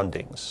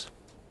surroundings.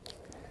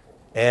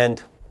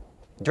 And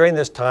during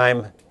this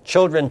time,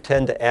 children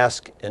tend to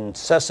ask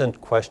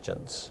incessant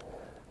questions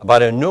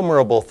about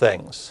innumerable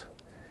things.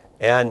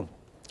 And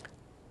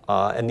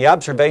the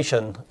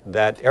observation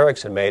that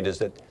Erickson made is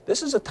that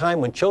this is a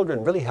time when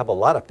children really have a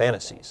lot of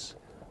fantasies.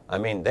 I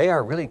mean, they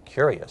are really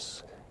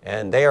curious,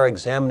 and they are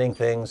examining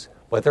things,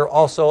 but they're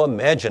also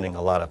imagining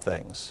a lot of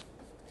things.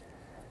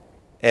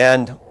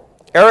 And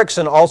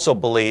Erickson also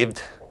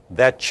believed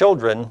that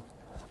children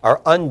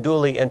are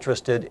unduly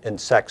interested in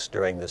sex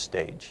during this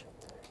stage.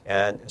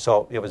 And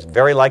so it was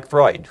very like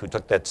Freud, who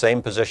took that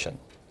same position.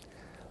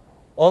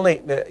 Only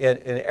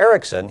in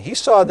Erickson, he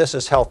saw this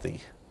as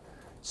healthy,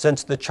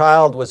 since the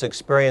child was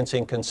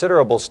experiencing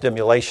considerable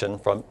stimulation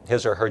from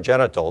his or her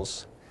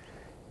genitals.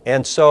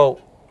 And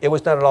so it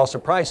was not at all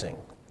surprising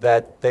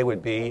that they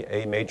would be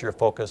a major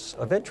focus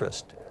of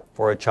interest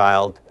for a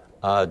child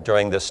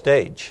during this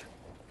stage.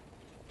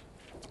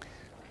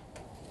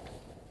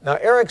 Now,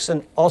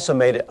 Erickson also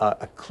made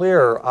a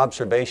clearer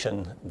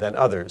observation than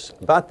others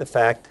about the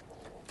fact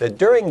that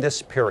during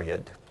this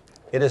period,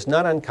 it is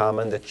not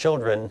uncommon that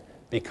children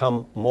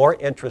become more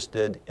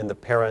interested in the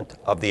parent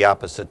of the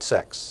opposite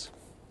sex.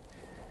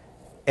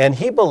 And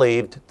he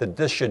believed that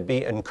this should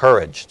be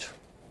encouraged,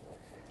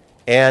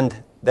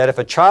 and that if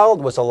a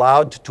child was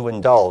allowed to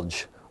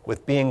indulge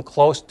with being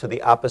close to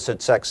the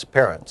opposite sex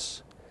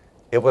parents,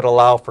 it would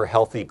allow for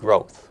healthy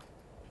growth.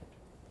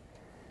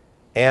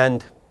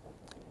 And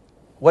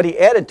what he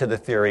added to the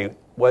theory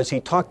was he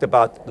talked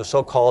about the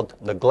so-called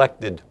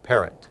neglected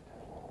parent,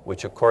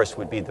 which of course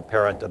would be the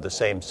parent of the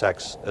same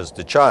sex as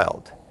the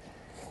child.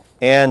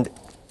 And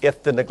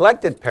if the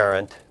neglected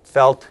parent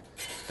felt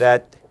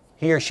that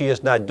he or she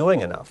is not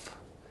doing enough,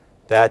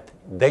 that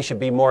they should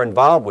be more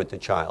involved with the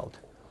child,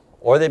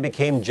 or they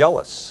became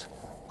jealous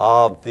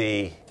of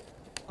the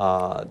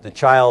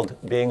child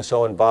being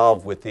so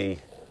involved with the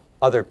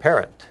other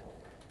parent,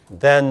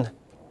 then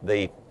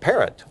the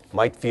parent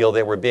might feel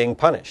they were being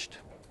punished.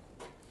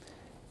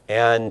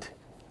 And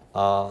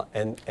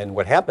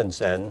what happens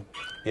then,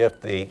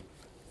 if the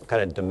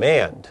kind of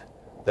demand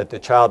that the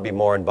child be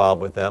more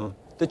involved with them,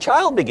 the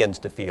child begins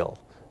to feel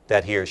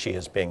that he or she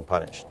is being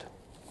punished.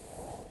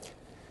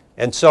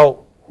 And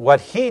so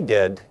what he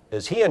did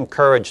is he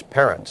encouraged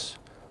parents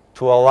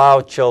to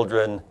allow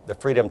children the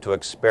freedom to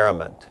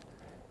experiment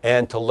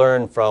and to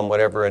learn from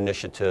whatever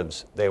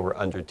initiatives they were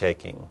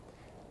undertaking,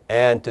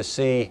 and to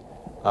see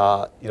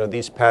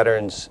these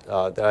patterns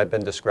that I've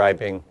been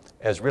describing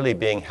as really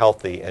being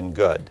healthy and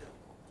good.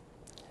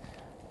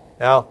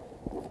 Now,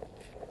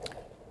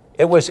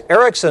 it was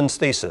Erickson's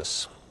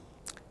thesis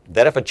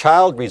that if a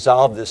child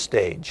resolved this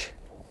stage,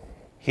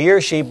 he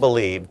or she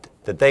believed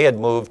that they had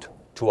moved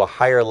to a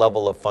higher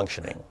level of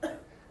functioning.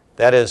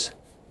 That is,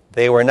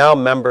 they were now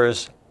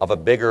members of a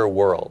bigger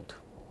world.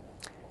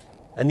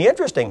 And the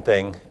interesting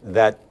thing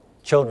that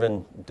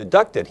children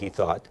deducted, he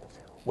thought,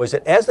 was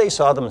that as they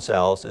saw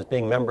themselves as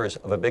being members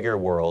of a bigger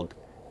world,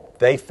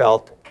 they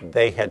felt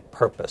they had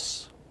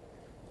purpose.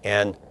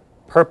 And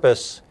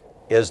purpose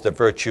is the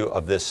virtue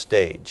of this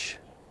stage.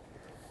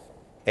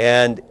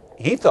 And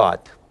he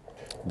thought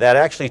that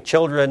actually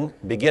children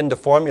begin to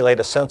formulate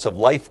a sense of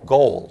life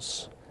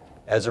goals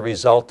as a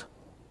result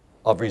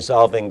of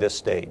resolving this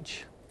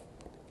stage.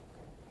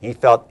 He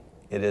felt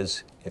it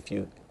is, if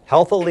you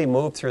healthily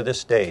move through this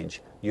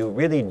stage, you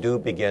really do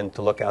begin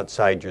to look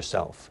outside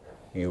yourself.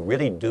 You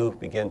really do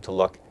begin to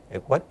look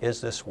at what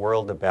is this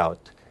world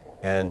about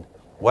and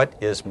what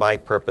is my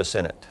purpose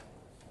in it.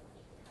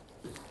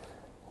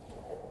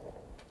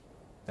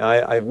 Now,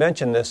 I've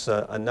mentioned this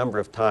a number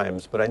of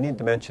times, but I need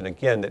to mention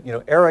again that,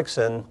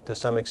 Erikson, to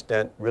some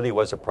extent, really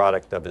was a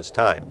product of his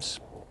times.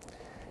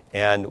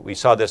 And we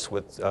saw this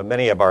with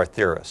many of our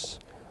theorists.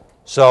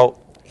 So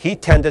he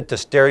tended to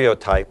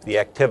stereotype the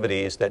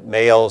activities that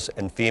males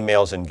and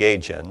females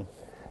engage in.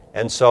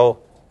 And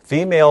so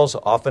females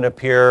often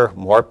appear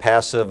more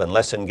passive and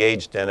less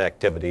engaged in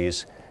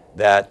activities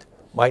that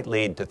might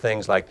lead to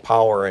things like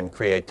power and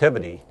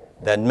creativity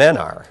than men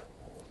are.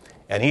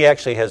 And he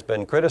actually has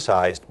been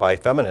criticized by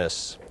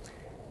feminists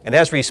and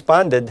has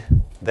responded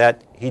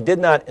that he did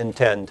not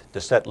intend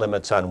to set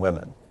limits on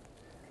women.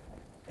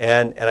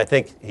 And I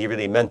think he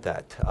really meant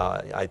that.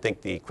 I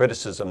think the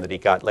criticism that he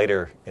got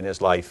later in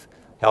his life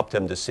helped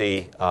him to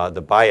see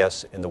the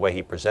bias in the way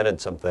he presented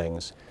some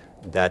things,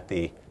 that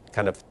the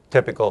kind of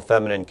typical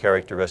feminine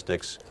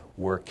characteristics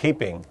were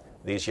keeping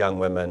these young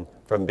women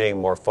from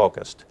being more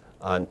focused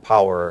on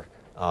power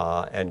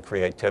and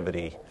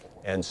creativity.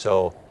 And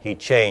so he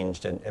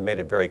changed and made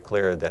it very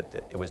clear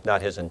that it was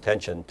not his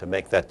intention to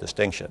make that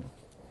distinction.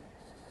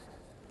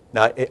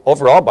 Now,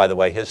 overall, by the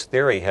way, his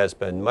theory has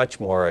been much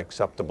more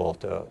acceptable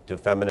to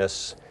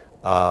feminists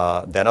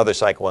than other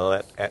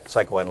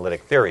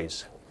psychoanalytic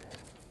theories.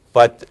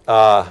 But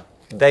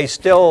they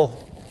still,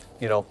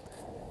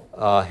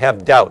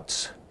 have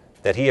doubts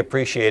that he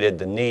appreciated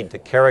the need to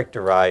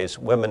characterize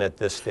women at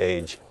this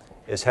stage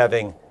as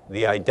having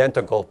the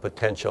identical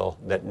potential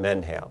that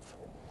men have.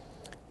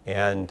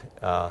 And,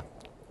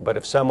 but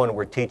if someone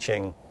were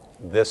teaching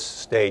this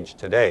stage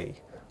today,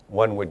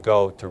 one would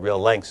go to real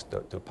lengths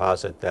to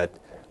posit that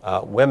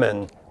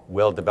women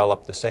will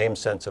develop the same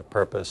sense of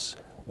purpose,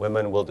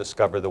 women will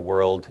discover the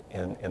world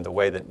in the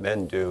way that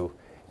men do,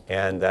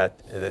 and that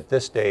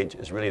this stage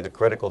is really the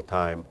critical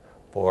time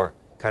for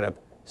kind of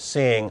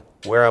seeing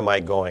where am I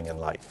going in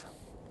life.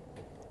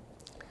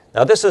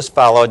 Now this is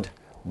followed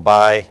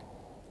by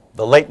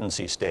the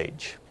latency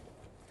stage.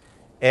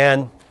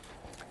 And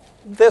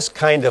this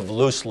kind of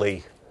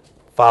loosely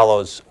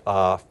follows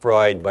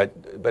Freud, but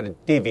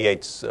it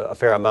deviates a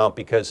fair amount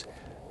because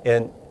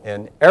in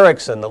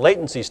Erikson, the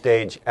latency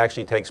stage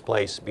actually takes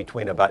place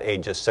between about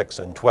ages 6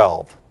 and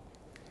 12.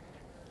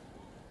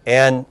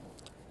 And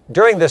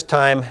during this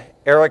time,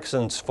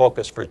 Erikson's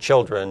focus for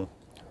children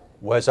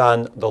was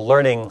on the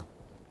learning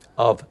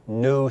of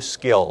new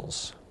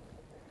skills.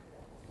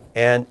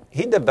 And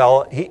he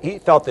felt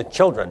that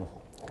children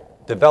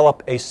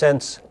develop a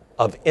sense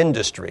of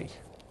industry,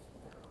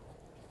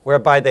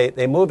 whereby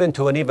they move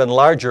into an even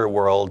larger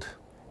world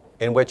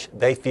in which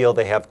they feel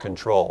they have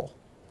control.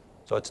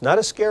 So it's not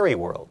a scary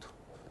world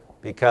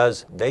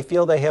because they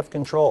feel they have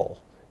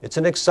control. It's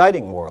an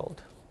exciting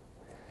world.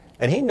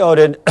 And he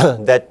noted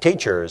that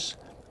teachers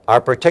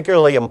are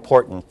particularly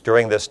important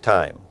during this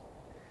time,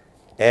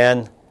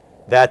 and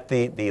that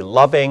the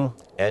loving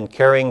and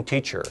caring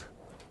teacher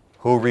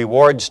who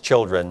rewards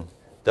children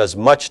does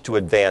much to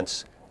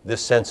advance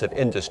this sense of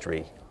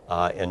industry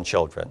in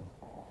children.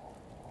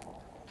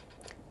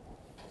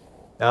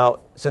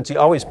 Now, since he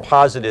always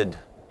posited,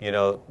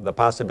 the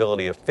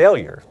possibility of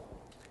failure,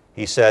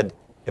 he said,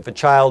 if a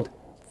child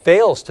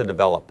fails to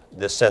develop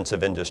this sense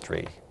of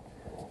industry,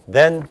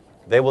 then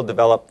they will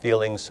develop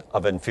feelings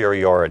of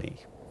inferiority.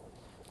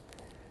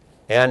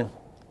 And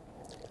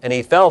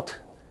he felt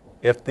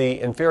if the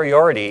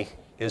inferiority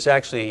is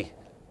actually,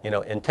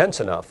 intense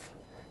enough,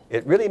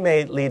 it really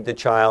may lead the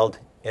child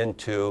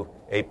into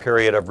a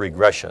period of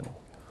regression,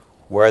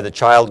 where the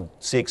child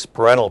seeks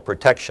parental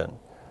protection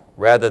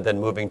rather than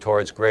moving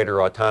towards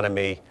greater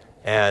autonomy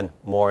and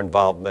more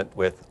involvement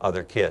with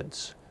other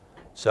kids.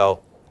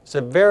 So it's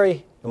a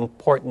very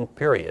important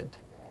period.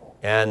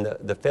 And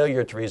the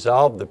failure to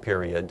resolve the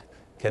period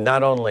can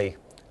not only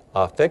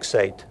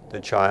fixate the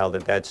child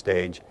at that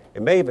stage,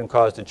 it may even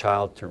cause the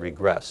child to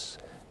regress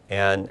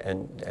and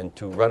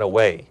to run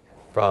away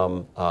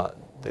from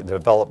the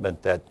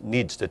development that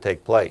needs to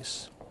take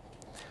place.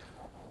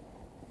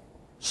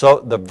 So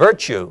the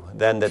virtue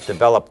then that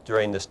developed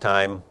during this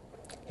time,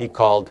 he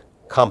called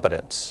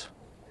competence,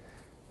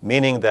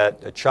 meaning that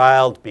a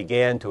child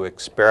began to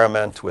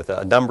experiment with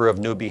a number of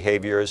new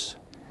behaviors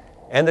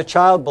And the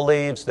child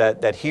believes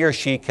that he or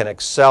she can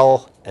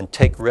excel and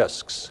take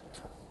risks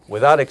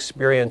without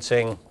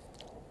experiencing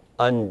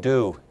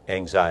undue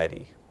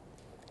anxiety.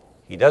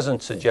 He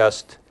doesn't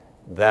suggest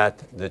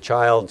that the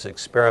child's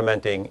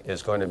experimenting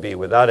is going to be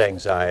without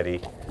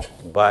anxiety,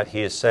 but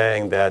he is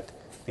saying that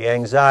the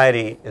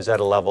anxiety is at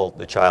a level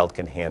the child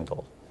can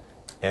handle.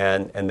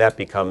 And that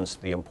becomes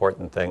the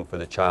important thing for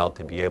the child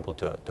to be able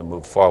to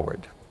move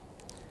forward.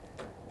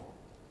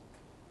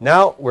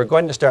 Now we're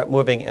going to start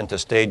moving into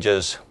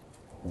stages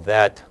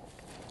that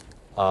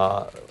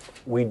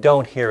we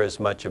don't hear as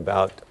much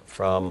about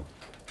from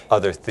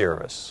other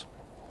theorists.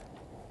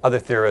 Other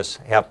theorists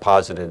have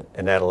posited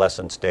an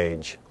adolescent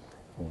stage,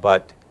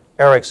 but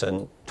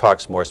Erikson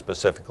talks more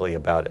specifically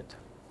about it.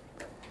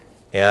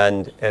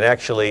 And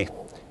actually,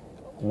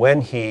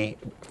 when he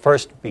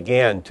first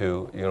began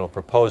to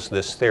propose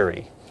this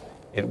theory,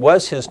 it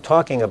was his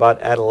talking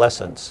about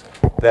adolescence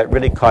that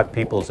really caught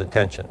people's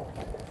attention.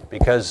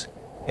 Because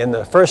in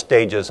the first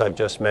stages I've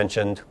just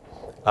mentioned,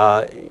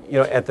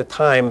 at the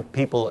time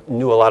people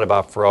knew a lot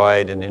about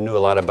Freud, and they knew a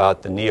lot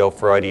about the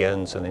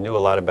neo-Freudians, and they knew a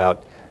lot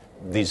about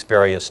these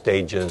various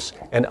stages,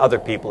 and other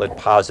people had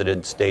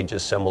posited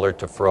stages similar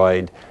to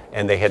Freud,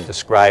 and they had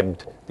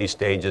described these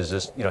stages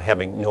as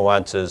having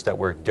nuances that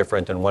were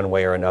different in one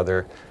way or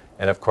another.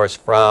 And of course,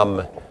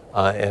 Fromm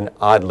and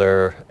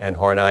Adler and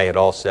Horney had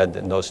all said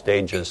that in those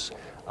stages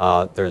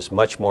there's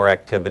much more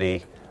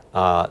activity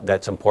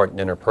that's important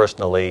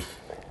interpersonally.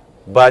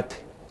 But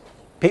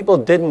people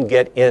didn't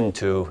get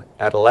into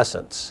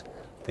adolescence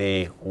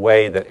the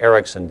way that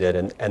Erikson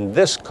did, and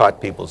this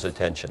caught people's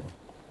attention.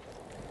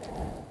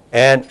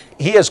 And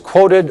he is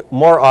quoted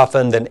more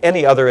often than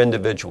any other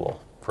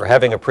individual for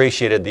having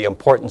appreciated the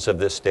importance of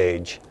this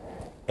stage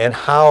and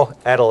how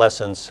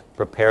adolescence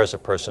prepares a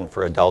person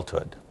for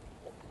adulthood.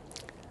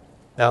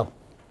 Now,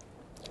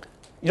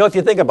 if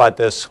you think about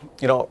this,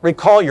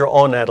 recall your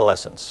own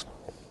adolescence.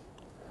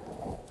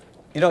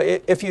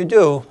 If you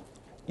do,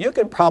 you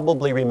can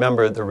probably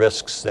remember the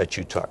risks that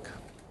you took.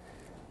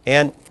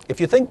 And if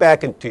you think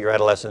back into your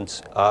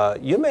adolescence,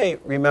 you may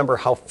remember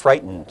how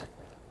frightened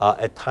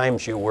at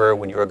times you were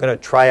when you were going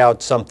to try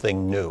out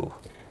something new.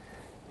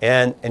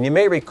 And you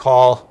may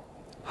recall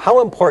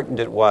how important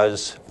it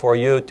was for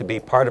you to be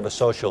part of a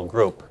social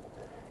group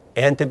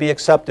and to be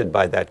accepted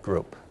by that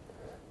group.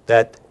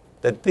 That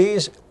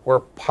these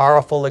were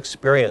powerful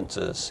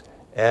experiences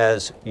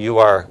as you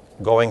are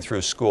going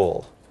through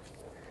school.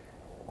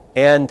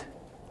 And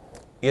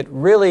it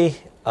really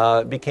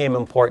became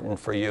important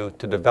for you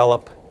to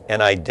develop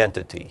an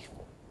identity.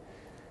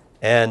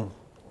 And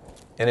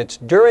it's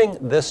during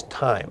this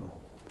time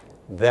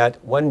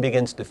that one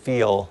begins to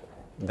feel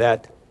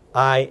that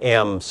I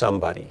am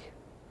somebody,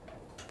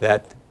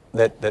 that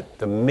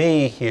the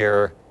me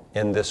here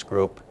in this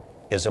group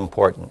is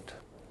important.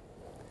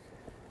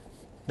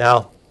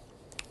 Now,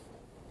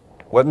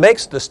 what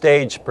makes the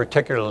stage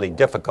particularly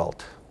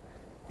difficult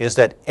is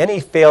that any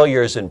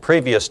failures in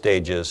previous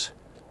stages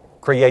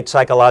create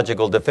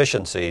psychological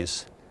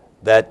deficiencies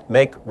that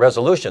make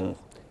resolution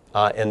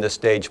in this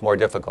stage more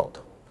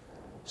difficult.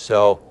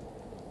 So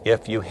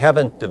if you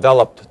haven't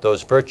developed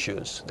those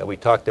virtues that we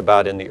talked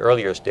about in the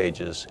earlier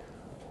stages,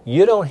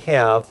 you don't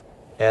have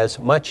as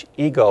much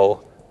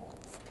ego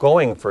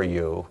going for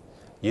you,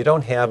 you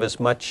don't have as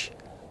much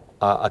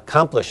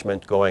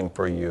accomplishment going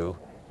for you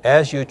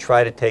as you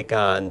try to take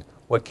on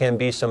what can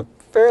be some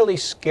fairly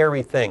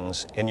scary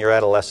things in your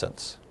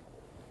adolescence.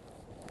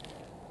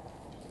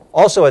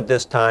 Also at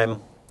this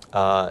time,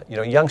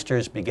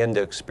 youngsters begin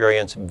to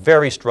experience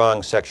very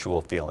strong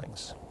sexual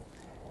feelings.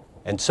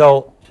 And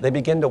so they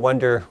begin to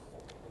wonder,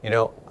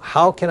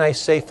 how can I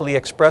safely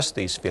express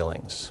these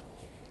feelings?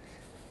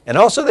 And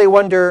also they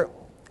wonder,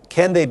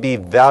 can they be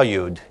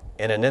valued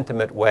in an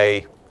intimate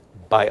way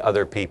by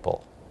other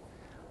people?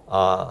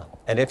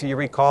 And if you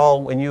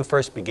recall when you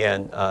first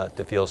began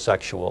to feel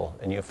sexual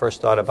and you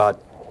first thought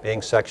about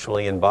being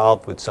sexually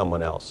involved with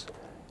someone else,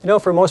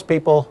 for most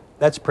people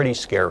that's pretty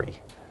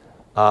scary.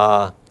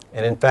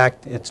 And in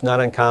fact, it's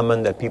not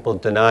uncommon that people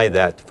deny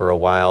that for a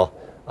while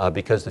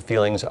because the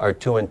feelings are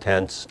too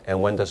intense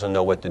and one doesn't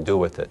know what to do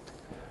with it.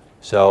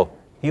 So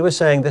he was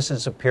saying this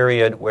is a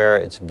period where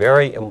it's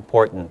very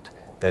important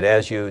that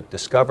as you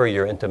discover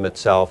your intimate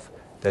self,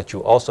 that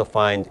you also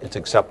find it's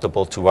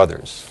acceptable to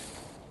others.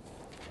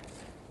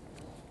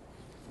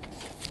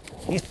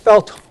 He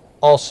felt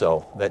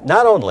also that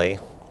not only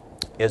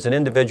is an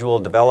individual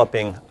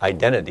developing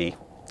identity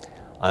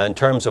in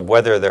terms of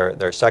whether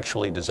they're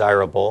sexually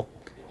desirable,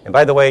 and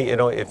by the way,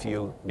 if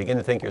you begin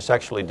to think you're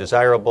sexually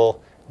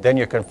desirable, then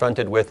you're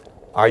confronted with,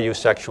 are you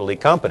sexually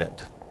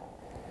competent?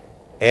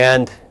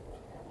 And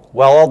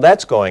while all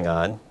that's going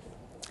on,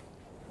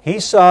 he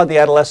saw the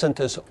adolescent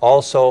as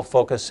also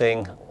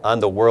focusing on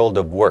the world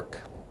of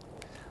work.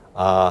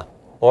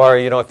 Or,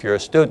 if you're a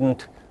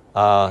student,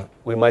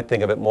 we might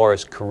think of it more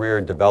as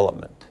career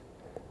development.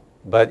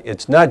 But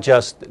it's not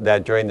just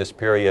that during this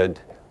period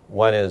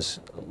one is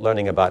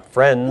learning about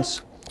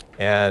friends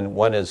and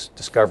one is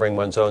discovering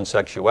one's own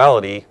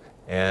sexuality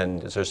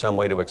and is there some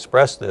way to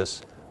express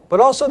this, But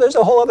also there's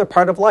a whole other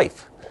part of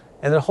life.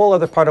 And the whole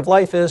other part of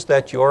life is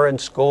that you're in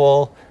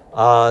school,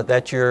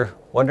 that you're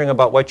wondering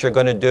about what you're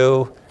going to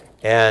do,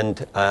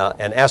 and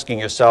asking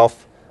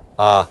yourself,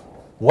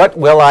 what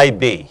will I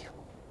be?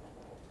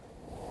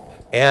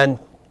 And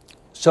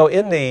so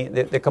in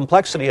the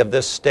complexity of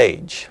this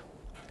stage,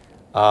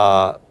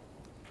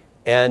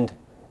 and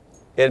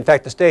in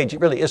fact the stage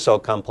really is so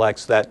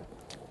complex that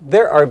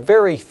there are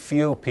very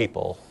few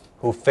people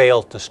who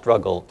fail to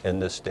struggle in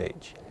this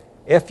stage.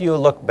 If you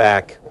look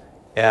back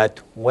at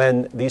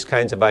when these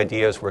kinds of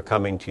ideas were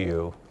coming to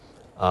you,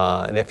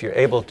 and if you're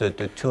able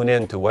to tune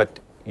in to what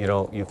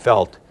you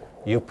felt,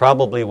 you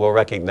probably will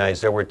recognize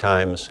there were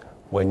times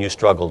when you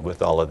struggled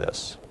with all of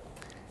this.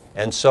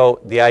 And so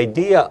the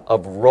idea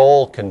of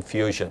role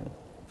confusion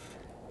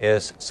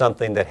is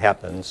something that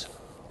happens.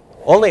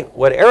 Only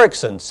what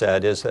Erickson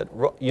said is that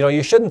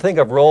you shouldn't think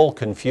of role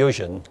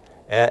confusion,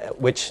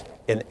 which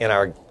in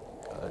our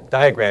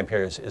diagram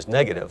here is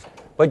negative,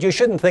 but you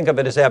shouldn't think of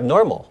it as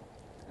abnormal,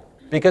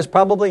 because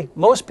probably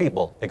most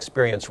people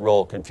experience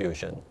role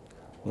confusion.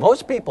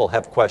 Most people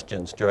have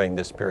questions during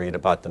this period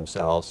about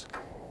themselves,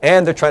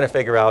 and they're trying to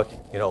figure out,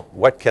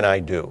 what can I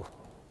do?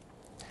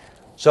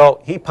 So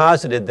he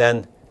posited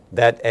then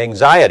that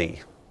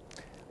anxiety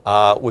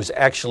was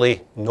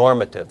actually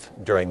normative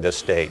during this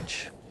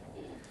stage.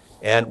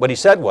 And what he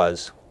said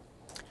was,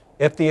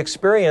 if the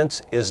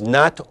experience is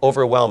not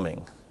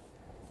overwhelming,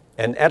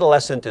 an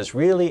adolescent is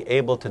really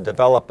able to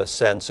develop a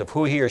sense of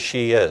who he or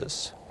she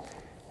is,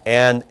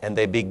 and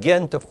they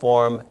begin to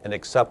form an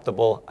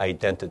acceptable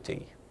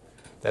identity.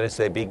 That is,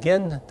 they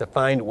begin to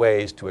find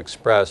ways to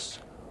express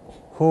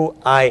who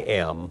I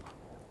am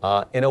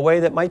in a way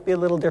that might be a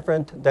little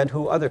different than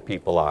who other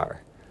people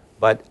are.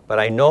 But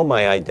I know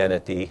my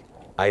identity,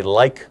 I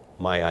like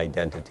my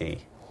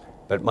identity,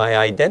 but my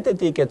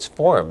identity gets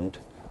formed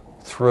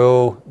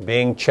through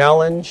being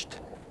challenged,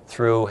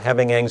 through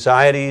having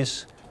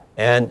anxieties,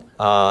 and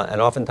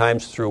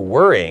oftentimes through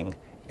worrying,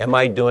 am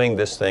I doing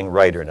this thing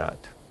right or not?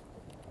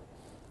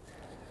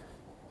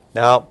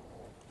 Now,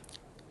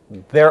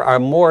 there are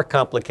more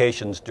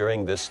complications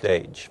during this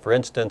stage. For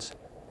instance,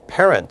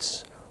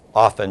 parents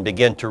often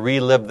begin to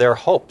relive their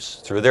hopes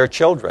through their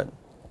children.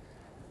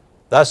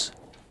 Thus,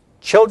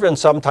 children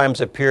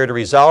sometimes appear to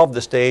resolve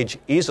the stage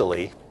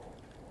easily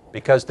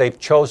because they've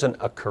chosen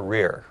a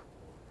career.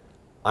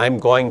 I'm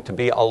going to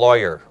be a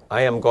lawyer.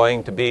 I am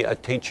going to be a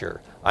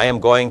teacher. I am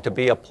going to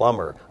be a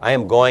plumber. I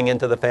am going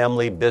into the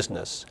family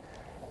business.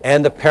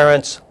 And the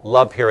parents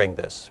love hearing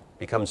this. It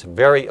becomes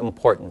very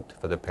important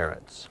for the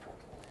parents.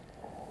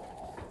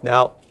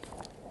 Now,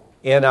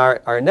 in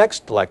our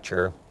next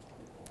lecture,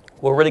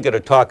 we're really going to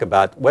talk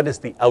about what is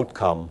the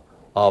outcome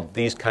of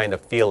these kind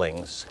of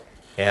feelings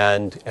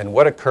and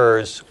what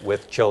occurs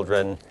with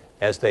children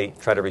as they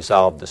try to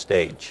resolve the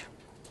stage.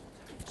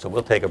 So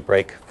we'll take a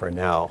break for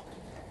now.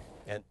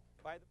 And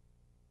by the